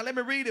 30. Now let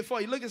me read it for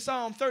you. Look at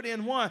Psalm 30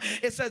 and 1.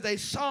 It says a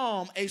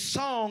song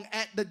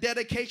at the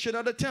dedication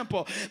of the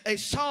temple, a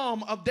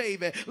psalm of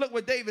David. Look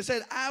what David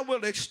said, I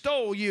will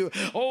extol you,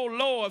 O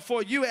Lord,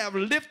 for you have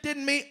lifted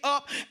me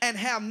up and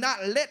have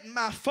not let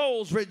my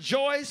foes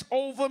rejoice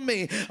over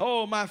me.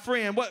 Oh, my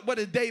friend, what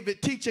is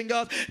David teaching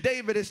us?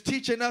 David is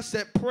teaching us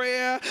that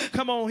prayer,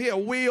 come on here,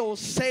 will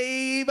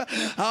save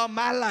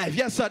my life.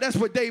 Yes, sir, that's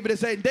what David is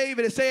saying.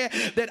 David is saying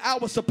that I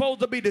was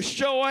supposed to be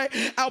destroyed.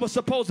 I was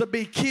supposed to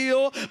be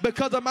killed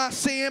because of my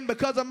sin,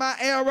 because of my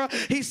error.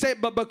 He said,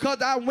 but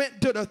because I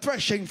went to the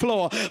threshing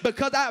floor,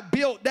 because I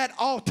built that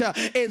altar,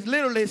 it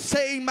literally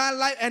saved my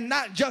life. And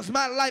not just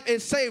my life,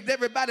 it saved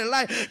everybody's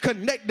life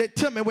connected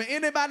to me. Will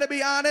anybody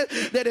be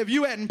honest that if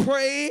you hadn't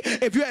prayed,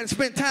 if you hadn't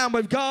spent time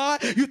with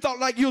God, you thought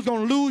like you was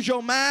going to lose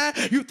your mind,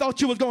 you thought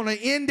you was going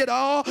to end it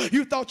all,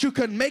 you thought you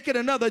couldn't make it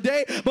another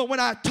day? But when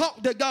I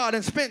talked to God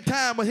and spent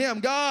time with him,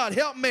 God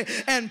helped me,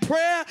 and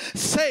prayer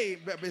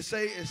saved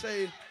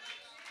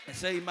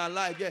my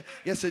life. Yeah,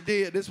 yes, it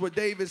did. This is what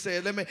David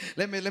said.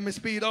 Let me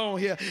speed on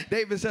here.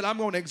 David said, I'm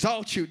going to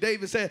exalt you.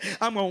 David said,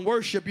 I'm going to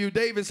worship you.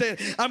 David said,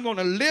 I'm going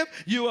to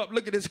lift you up.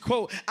 Look at this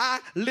quote. I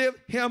lift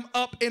him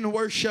up in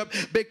worship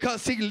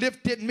because he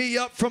lifted me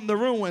up from the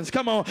ruins.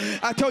 Come on.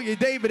 I told you,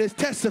 David is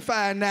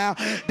testifying now.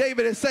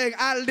 David is saying,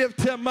 I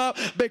lift him up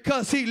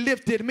because he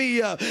lifted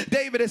me up.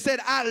 David has said,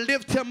 I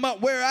lift him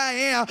up where I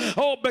am.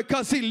 Oh,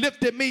 because he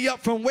lifted me up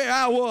from where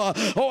I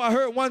was. Oh, I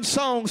heard one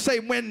song say,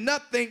 when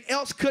nothing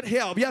else could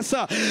help. Yes,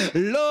 sir.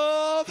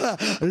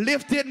 Love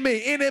lifted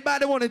me.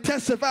 Anybody want to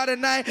testify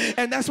tonight?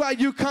 And that's why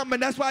you come,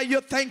 and that's why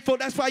you're thankful.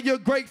 That's why you're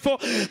grateful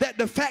that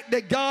the fact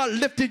that God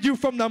lifted you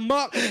from the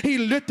muck, he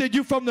lifted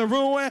you from the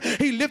ruin,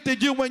 he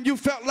lifted you when you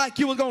felt like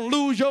you were going to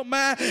lose your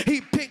mind. He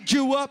picked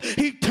you up,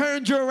 he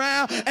turned you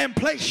around and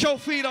placed your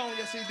feet on.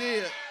 Yes, he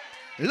did.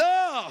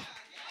 Love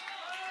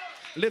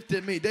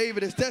lifted me.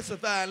 David is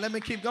testifying. Let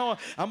me keep going.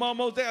 I'm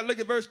almost there. Look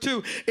at verse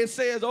 2. It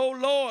says, oh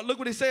Lord, look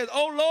what it says.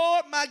 Oh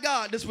Lord, my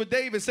God. This is what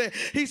David said.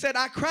 He said,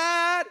 I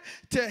cried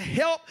to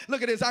help.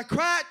 Look at this. I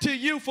cried to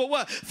you for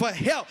what? For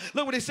help.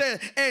 Look what he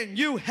said. And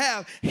you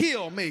have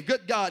healed me.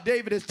 Good God.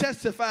 David is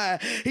testifying.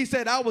 He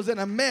said, I was in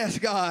a mess,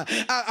 God.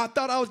 I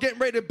thought I was getting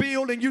ready to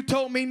build and you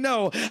told me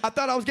no. I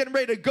thought I was getting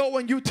ready to go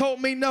and you told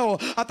me no.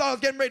 I thought I was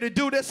getting ready to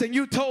do this and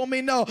you told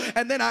me no.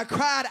 And then I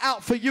cried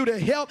out for you to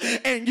help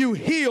and you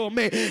healed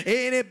me.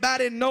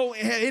 Anybody know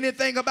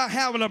anything about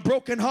having a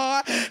broken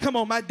heart? Come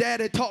on, my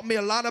daddy taught me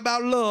a lot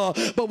about love,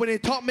 but when he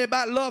taught me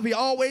about love, he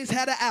always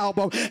had an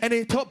album, and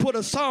he put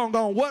a song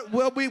on,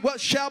 what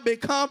shall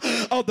become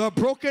of the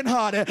broken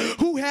hearted?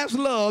 Who has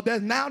love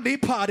that's now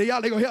departed?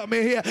 Y'all ain't gonna help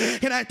me here.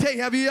 Can I tell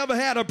you, have you ever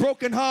had a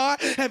broken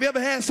heart? Have you ever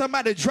had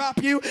somebody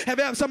drop you? Have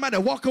you ever had somebody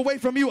walk away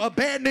from you,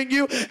 abandon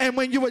you, and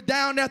when you were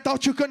down there,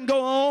 thought you couldn't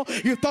go on,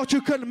 you thought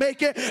you couldn't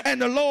make it,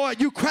 and the Lord,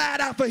 you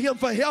cried out for him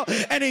for help,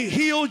 and he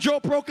healed your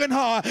broken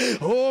heart.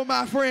 Oh,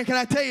 my friend, can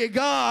I tell you,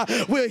 God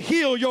will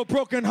heal your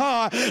broken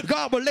heart.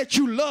 God will let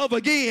you love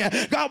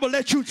again. God will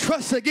let you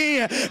trust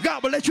again.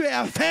 God will let you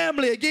have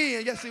family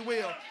again. Yes, he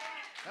will.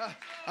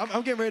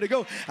 I'm getting ready to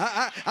go.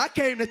 I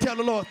came to tell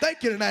the Lord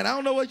thank you tonight. I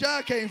don't know what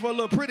y'all came for, a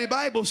little pretty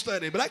Bible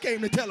study, but I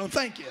came to tell him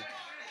thank you.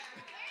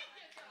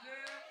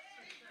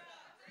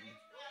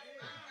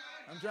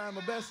 I'm trying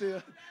my best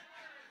here.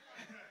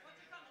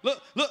 Look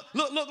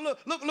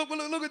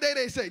what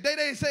Day say.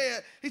 Day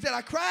said, he said,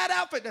 I cried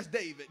out for, that's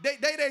David.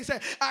 Day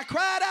said, I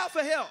cried out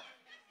for help.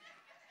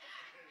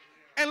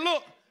 And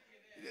look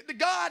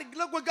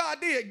what God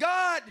did.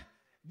 God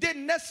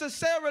didn't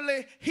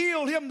necessarily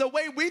heal him the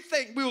way we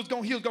think he was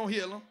going to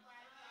heal him.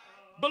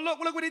 But look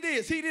what he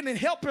did. He didn't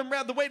help him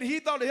rather the way that he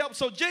thought it helped.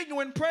 So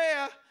genuine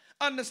prayer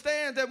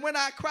understands that when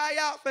I cry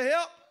out for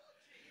help,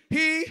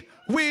 he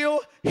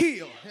will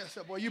heal. Yes,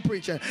 sir, boy, you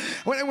preaching.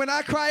 When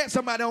I cry at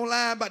somebody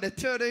online about to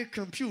tear their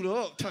computer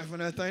up, typing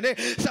that thing,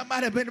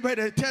 somebody been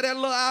ready to tear that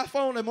little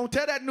iPhone, they're going to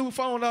tear that new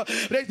phone up.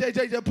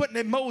 They're putting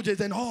emojis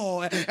and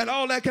all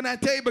that. Can I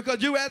tell you?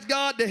 Because you asked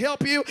God to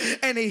help you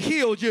and he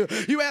healed you.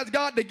 You asked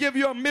God to give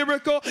you a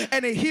miracle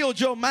and he healed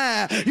your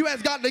mind. You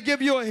asked God to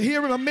give you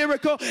a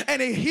miracle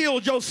and he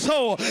healed your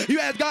soul. You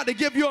asked God to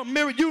give you a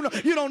miracle.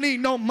 You don't need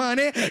no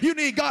money. You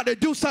need God to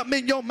do something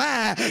in your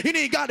mind. You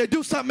need God to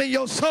do something in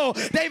your soul.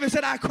 David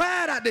said, I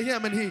cried out to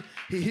him and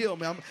he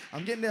healed me.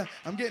 I'm getting there.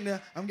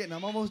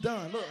 I'm almost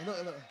done.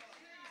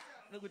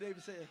 Look what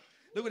David said.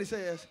 Look what he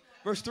says.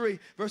 Verse 3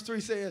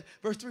 says,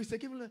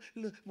 give me a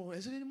little more.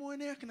 Is there any more in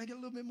there? Can I get a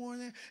little bit more in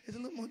there? Is there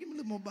a little more? Give me a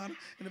little more bottom.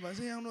 And if I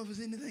say, I don't know if there's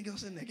anything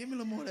else in there. Give me a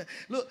little more of that.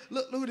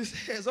 Look what it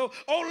says. Oh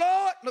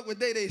Lord, look what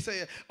David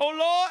said. Oh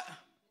Lord,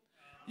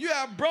 you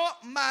have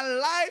brought my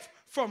life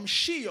from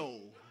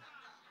Sheol,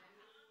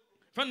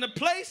 from the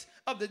place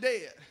of the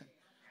dead.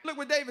 Look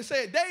what David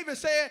said. David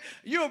said,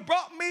 you have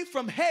brought me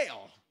from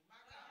hell.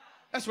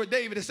 That's what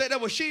David has said.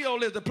 That was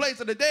Sheol, is the place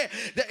of the dead.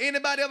 That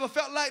anybody ever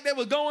felt like they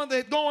were going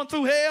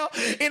through hell?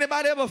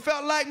 Anybody ever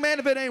felt like, man,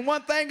 if it ain't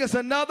one thing, it's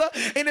another?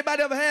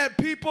 Anybody ever had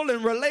people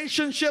and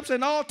relationships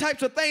and all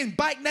types of things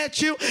biting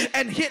at you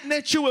and hitting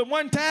at you at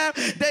one time?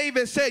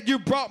 David said, you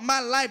brought my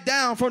life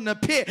down from the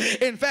pit.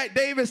 In fact,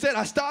 David said,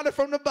 I started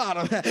from the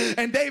bottom.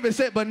 And David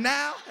said, but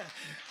now,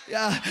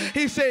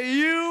 he said,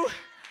 you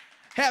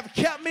have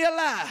kept me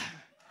alive,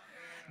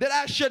 that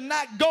I should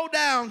not go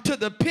down to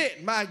the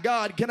pit. My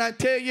God, can I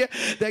tell you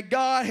that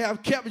God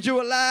have kept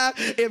you alive?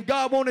 If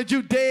God wanted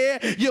you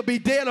dead, you'll be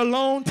dead a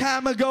long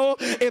time ago.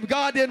 If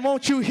God didn't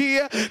want you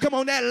here, come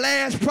on, that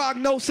last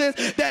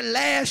prognosis, that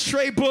last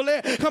stray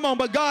bullet, come on,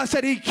 but God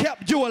said he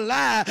kept you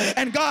alive.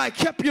 And God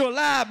kept you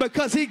alive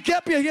because he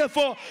kept you here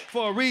for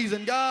a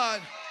reason.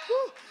 God,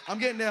 whew, I'm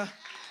getting there.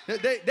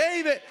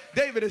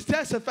 David is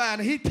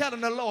testifying and he's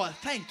telling the Lord,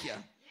 thank you.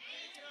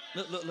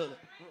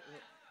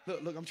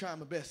 Look, I'm trying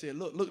my best here.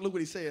 Look what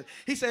he says.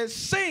 He says,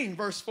 sing,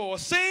 verse 4,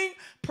 sing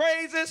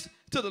praises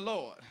to the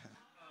Lord.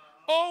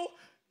 Oh,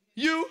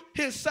 you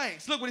his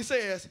saints. Look what he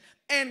says.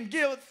 And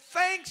give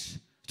thanks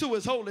to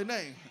his holy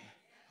name.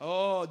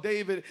 Oh,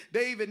 David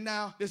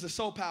now, this is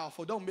so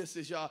powerful. Don't miss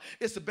this, y'all.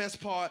 It's the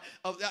best part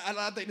of,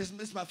 I think this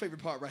is my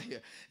favorite part right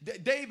here.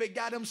 David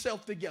got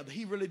himself together.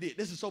 He really did.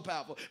 This is so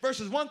powerful.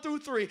 Verses 1 through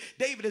 3,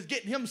 David is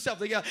getting himself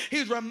together.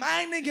 He's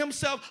reminding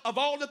himself of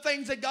all the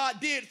things that God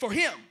did for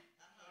him.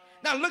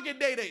 Now look at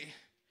David.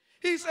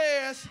 He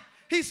says,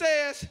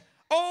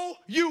 oh,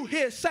 you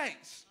his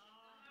saints,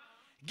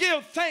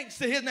 give thanks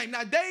to his name.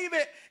 Now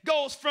David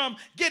goes from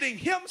getting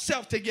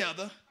himself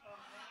together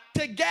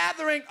to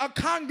gathering a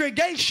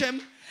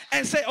congregation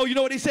and say, oh, you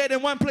know what he said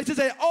in one place? He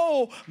said,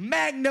 oh,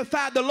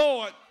 magnify the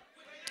Lord.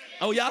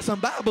 Oh, y'all some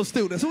Bible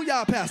students. Who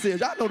y'all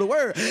pastors? Y'all know the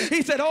word.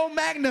 He said, oh,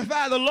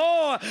 magnify the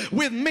Lord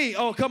with me.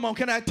 Oh, come on.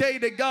 Can I tell you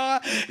that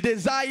God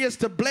desires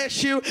to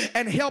bless you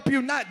and help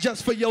you, not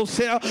just for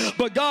yourself,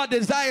 but God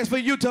desires for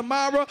you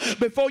tomorrow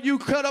before you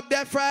cut up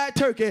that fried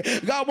turkey.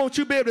 God wants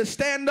you to be able to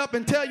stand up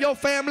and tell your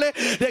family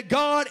that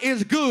God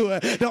is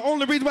good. The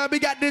only reason why we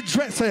got this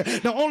dressing,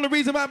 the only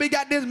reason why we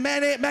got this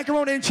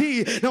macaroni and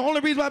cheese, the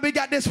only reason why we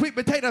got this sweet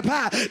potato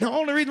pie, the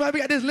only reason why we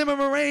got this lemon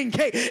meringue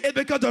cake is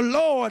because the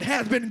Lord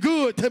has been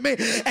good to me.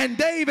 And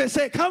David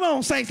said, come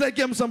on, saints, let's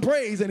give him some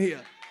praise in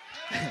here.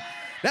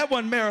 That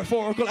wasn't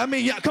metaphorical. I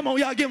mean, come on,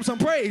 y'all give him some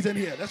praise in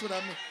here. That's what I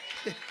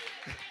mean.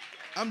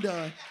 I'm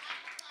done.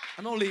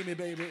 Don't leave me,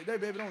 baby.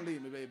 Baby, don't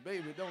leave me, baby.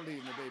 Baby, don't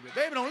leave me, baby.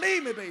 Baby, don't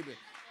leave me, baby.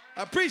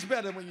 I preach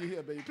better when you're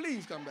here, baby.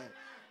 Please come back.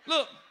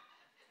 Look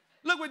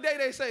what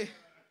they say.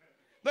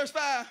 Verse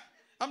 5,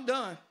 I'm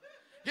done.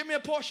 Give me a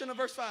portion of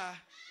verse 5.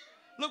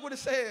 Look what it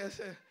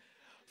says.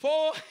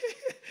 For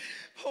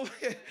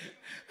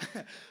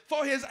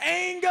his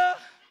anger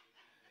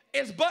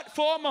is but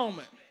for a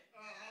moment.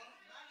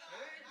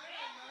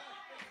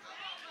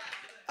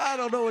 I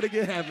don't know what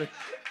again happened.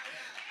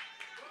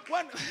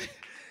 Why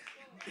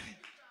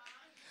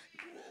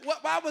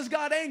was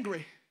God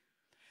angry?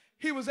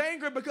 He was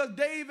angry because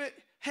David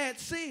had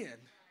sinned.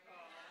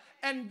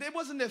 And it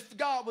wasn't that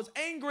God was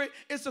angry.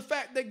 It's the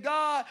fact that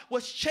God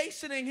was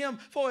chastening him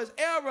for his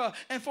error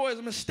and for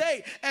his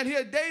mistake. And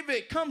here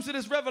David comes to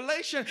this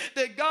revelation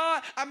that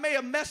God, I may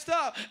have messed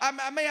up.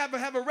 I may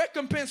have a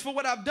recompense for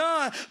what I've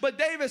done. But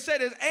David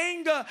said his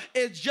anger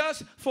is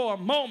just for a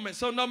moment.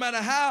 So no matter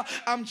how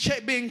I'm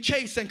being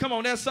chastened, come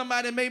on, there's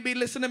somebody that may be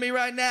listening to me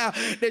right now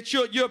that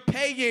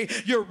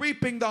you're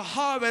reaping the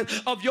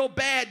harvest of your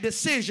bad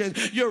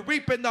decisions. You're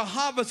reaping the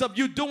harvest of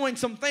you doing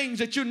some things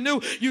that you knew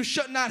you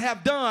should not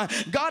have done.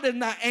 God is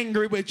not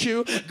angry with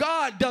you.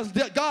 God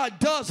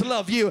does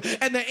love you.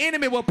 And the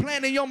enemy will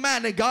plant in your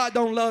mind that God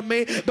don't love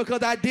me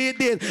because I did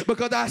this,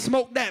 because I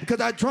smoked that,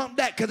 because I drunk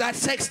that, because I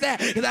sexed that,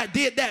 because I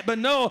did that. But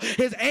no,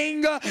 his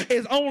anger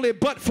is only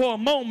but for a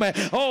moment.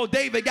 Oh,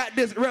 David got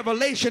this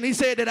revelation. He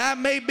said that I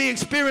may be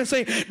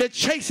experiencing the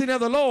chasing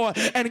of the Lord,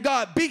 and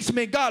God beats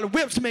me, God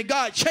whips me,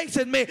 God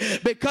chases me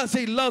because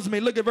he loves me.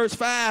 Look at verse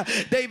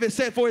 5. David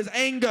said, for his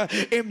anger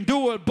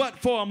endured but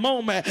for a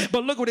moment.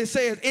 But look what it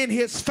says, in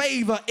his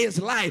favor is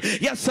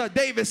life. Yes, sir.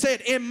 David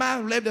said, in my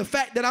life, the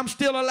fact that I'm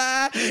still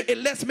alive, it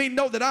lets me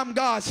know that I'm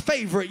God's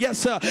favorite. Yes,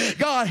 sir.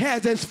 God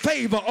has his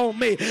favor on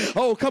me.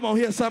 Oh, come on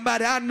here,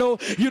 somebody. I know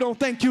you don't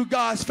think you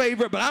God's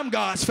favorite, but I'm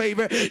God's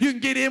favorite. You can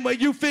get in where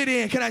you fit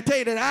in. Can I tell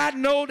you that I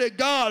know that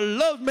God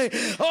loves me?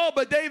 Oh,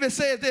 but David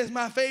says this,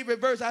 my favorite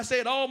verse. I say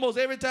it almost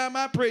every time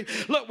I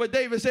preach. Look what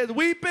David says,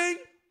 weeping.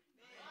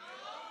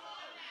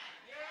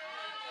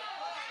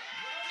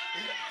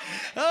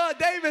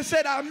 David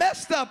said, I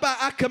messed up.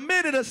 I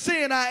committed a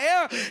sin. I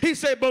erred. He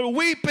said, but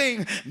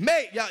weeping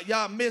may.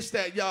 Y'all missed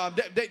that, y'all.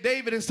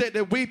 David said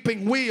that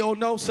weeping will.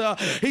 No, sir.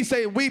 He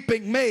said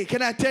weeping may.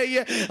 Can I tell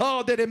you,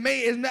 that it may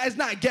is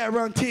not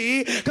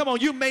guaranteed. Come on,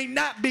 you may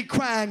not be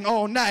crying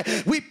all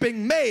night.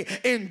 Weeping may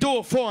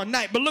endure for a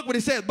night. But look what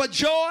he says. But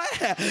joy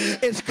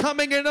is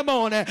coming in the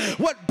morning.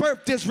 What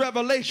birthed this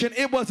revelation?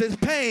 It was his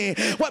pain.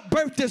 What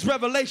birthed this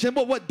revelation?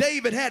 What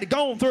David had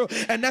gone through.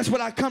 And that's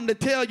what I come to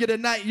tell you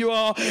tonight, you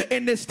all.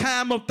 In this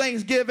time of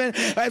Thanksgiving,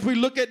 as we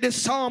look at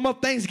this psalm of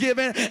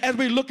Thanksgiving, as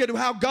we look at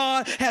how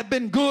God has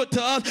been good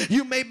to us,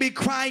 you may be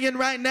crying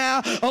right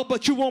now,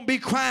 but you won't be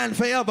crying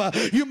forever.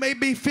 You may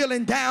be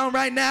feeling down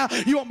right now.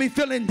 You won't be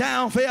feeling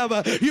down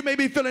forever. You may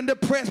be feeling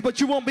depressed, but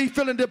you won't be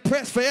feeling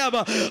depressed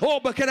forever. Oh,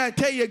 but can I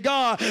tell you,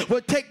 God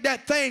will take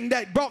that thing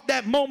that brought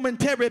that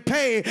momentary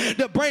pain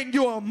to bring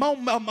you a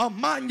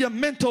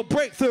monumental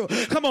breakthrough.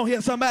 Come on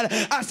here, somebody.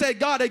 I said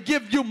God will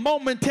give you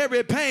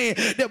momentary pain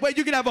that way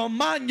you can have a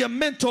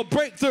monumental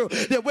breakthrough,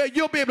 that where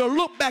you'll be able to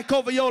look back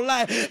over your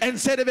life and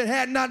say, if it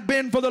had not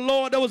been for the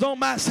Lord that was on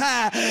my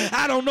side,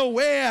 I don't know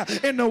where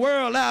in the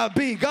world I'll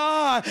be.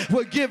 God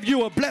will give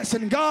you a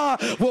blessing. God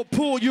will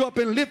pull you up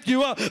and lift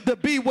you up to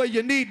be where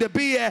you need to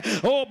be at.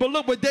 Oh, but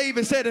look what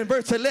David said in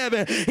verse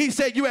 11. He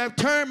said, you have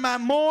turned my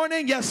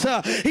mourning. Yes,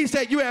 sir. He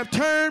said, you have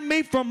turned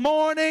me from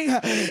mourning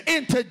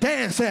into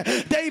dancing.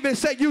 David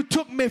said, you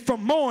took me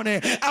from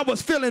mourning. I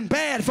was feeling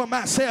bad for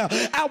myself.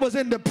 I was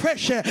in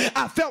depression.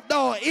 I felt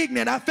all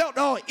ignorant. I felt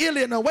all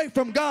alien away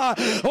from God.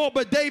 Oh,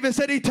 but David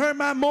said he turned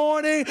my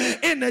mourning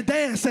into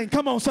dancing.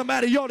 Come on,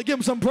 somebody. You ought to give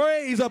him some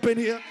praise up in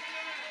here.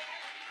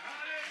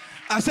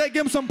 I said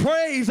give him some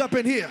praise up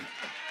in here.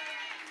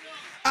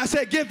 I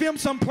said give him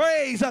some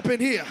praise up in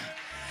here.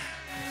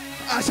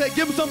 I said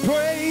give him some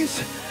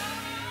praise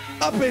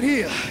up in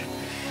here.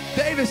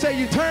 David said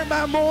you turned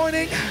my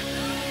mourning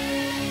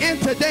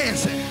into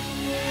dancing.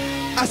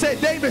 I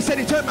said David said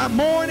he turned my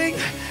mourning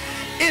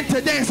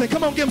into dancing.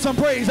 Come on, give him some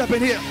praise up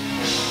in here.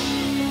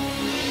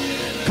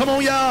 Come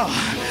on, y'all.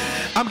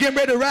 I'm getting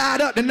ready to ride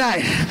up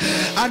tonight.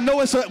 I know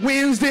it's a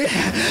Wednesday.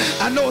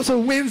 I know it's a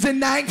Wednesday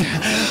night,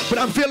 but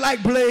I feel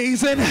like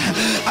blazing.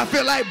 I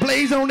feel like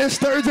blazing on this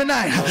Thursday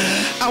night.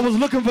 I was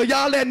looking for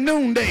y'all at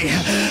noonday,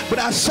 but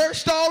I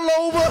searched all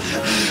over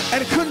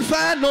and couldn't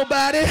find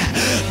nobody.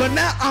 But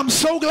now I'm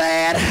so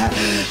glad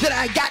that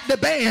I got the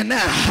band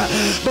now,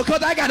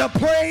 because I got a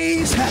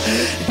praise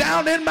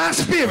down in my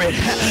spirit.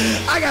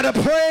 I got a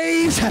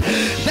praise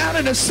down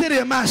in the city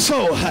of my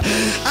soul.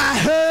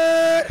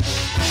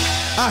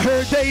 I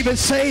heard David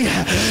say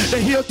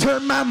that he'll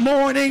turn my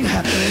mourning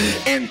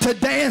into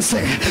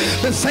dancing.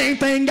 The same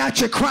thing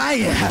got you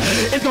crying,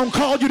 it's going to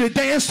call you to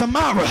dance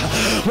tomorrow.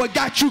 What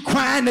got you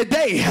crying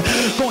today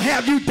going to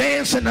have you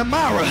dancing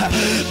tomorrow.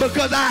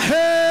 Because I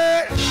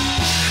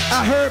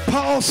heard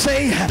Paul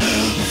say,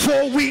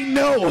 for we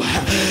know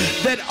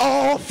that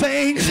all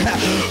things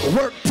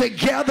work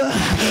together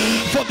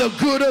for the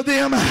good of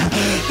them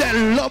that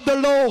love the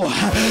Lord.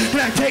 Can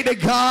I tell you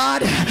that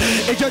God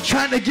is just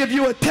trying to give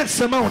you a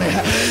testimony?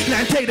 Can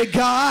I tell you that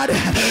God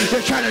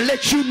is trying to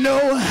let you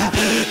know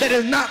that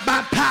it's not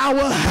by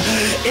power,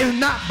 it's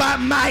not by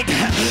might,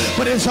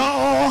 but it's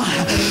all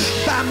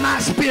by my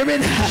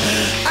spirit.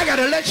 I got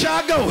to let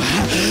y'all go.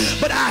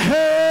 But I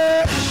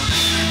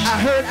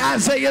heard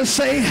Isaiah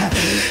say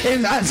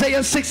in Isaiah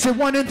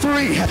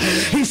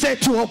 61:3, he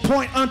said to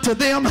appoint unto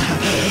them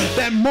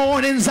that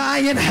mourn in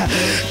Zion,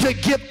 to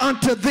give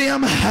unto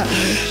them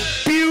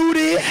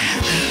beauty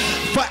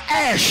for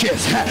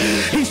ashes.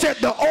 He said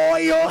the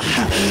oil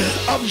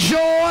of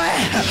joy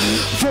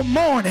for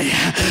mourning.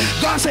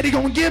 God said he's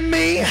going to give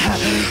me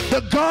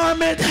the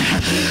garment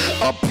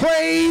of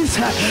praise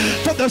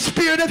for the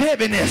spirit of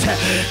heaviness.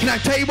 Can I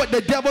tell you what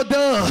the devil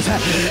does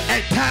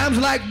at times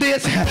like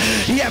this?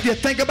 He have you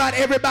think about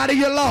everybody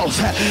you lost.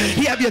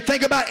 He have you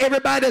think about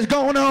everybody that's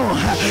going on.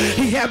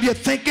 He have you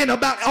thinking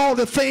about all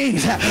the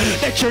things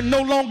that you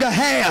no longer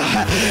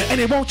have. And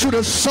he wants you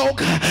to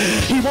soak.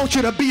 He wants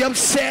you to be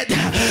upset.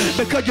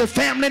 because your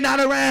family not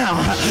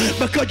around,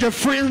 because your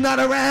friends not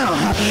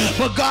around.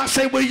 But God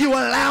said, will you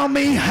allow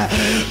me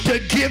to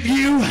give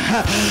you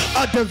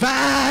a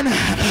divine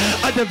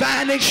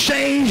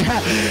exchange?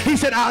 He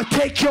said, I'll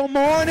take your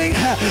mourning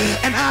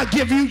and I'll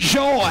give you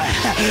joy.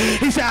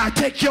 He said, I'll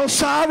take your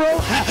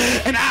sorrow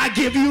and I'll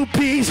give you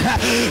peace.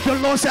 The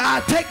Lord said,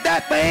 I'll take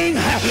that thing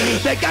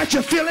that got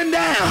you feeling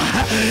down.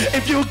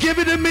 If you'll give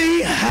it to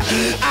me,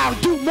 I'll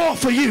do more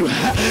for you.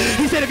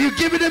 He said, if you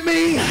give it to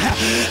me,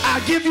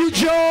 I'll give you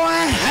joy.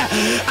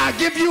 I'll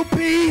give you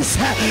peace.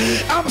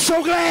 I'm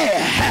so glad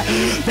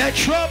that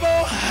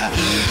trouble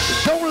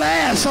don't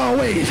last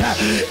always.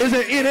 Is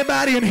there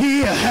anybody in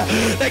here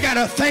that got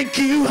to thank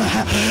you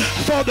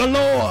for the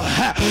Lord?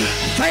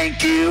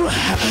 Thank you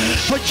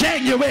for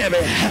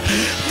January.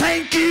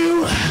 Thank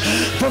you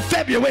for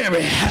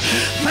February.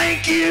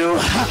 Thank you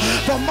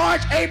for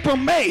March, April,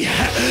 May.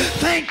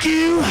 Thank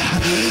you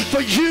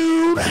for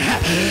June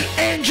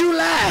and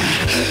July.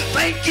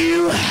 Thank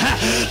you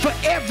for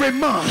every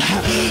month,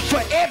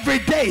 for every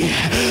day,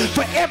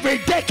 for every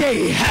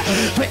decade,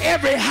 for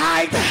every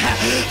height,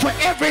 for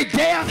every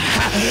depth.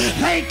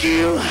 Thank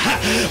you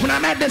when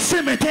I'm at the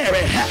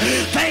cemetery.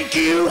 Thank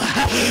you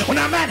when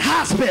I'm at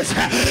hospice.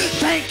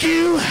 Thank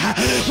you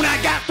when I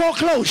got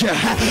foreclosure.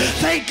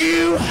 Thank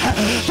you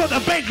for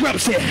the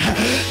bankruptcy.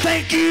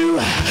 Thank you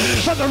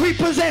for the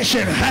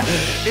repossession.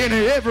 In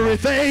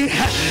everything,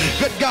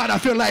 good God, I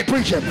feel like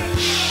preaching.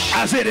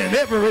 I said in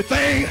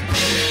everything.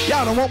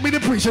 Y'all don't want me to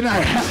preach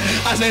tonight.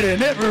 I said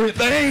in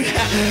everything,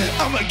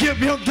 I'm going to give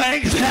him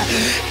thanks.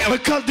 And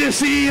because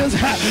this is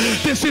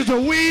the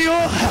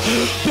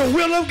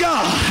will of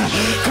God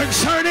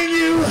concerning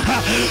you,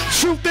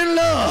 truth and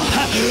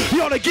love.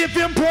 You ought to give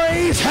him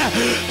praise.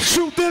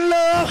 Truth and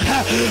love.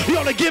 You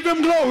ought to give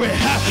him glory.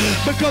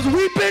 Because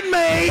we've been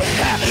made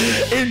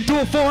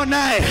endure for a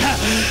night.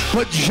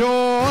 But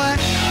joy,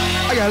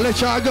 I gotta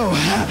let y'all go.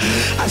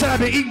 I said I've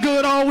been eating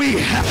good all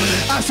week.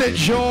 I said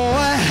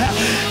joy,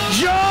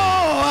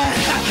 joy,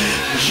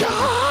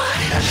 joy.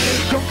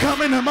 Gonna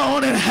come in the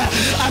morning.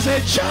 I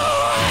said joy.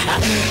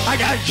 I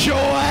got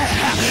joy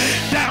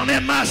down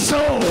in my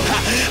soul.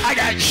 I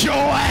got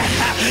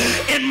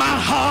joy in my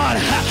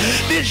heart.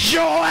 This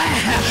joy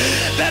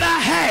that I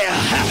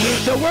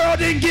have, the world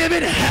didn't give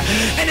it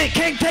and it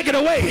can't take it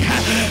away.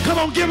 Come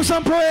on, give him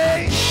some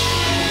praise.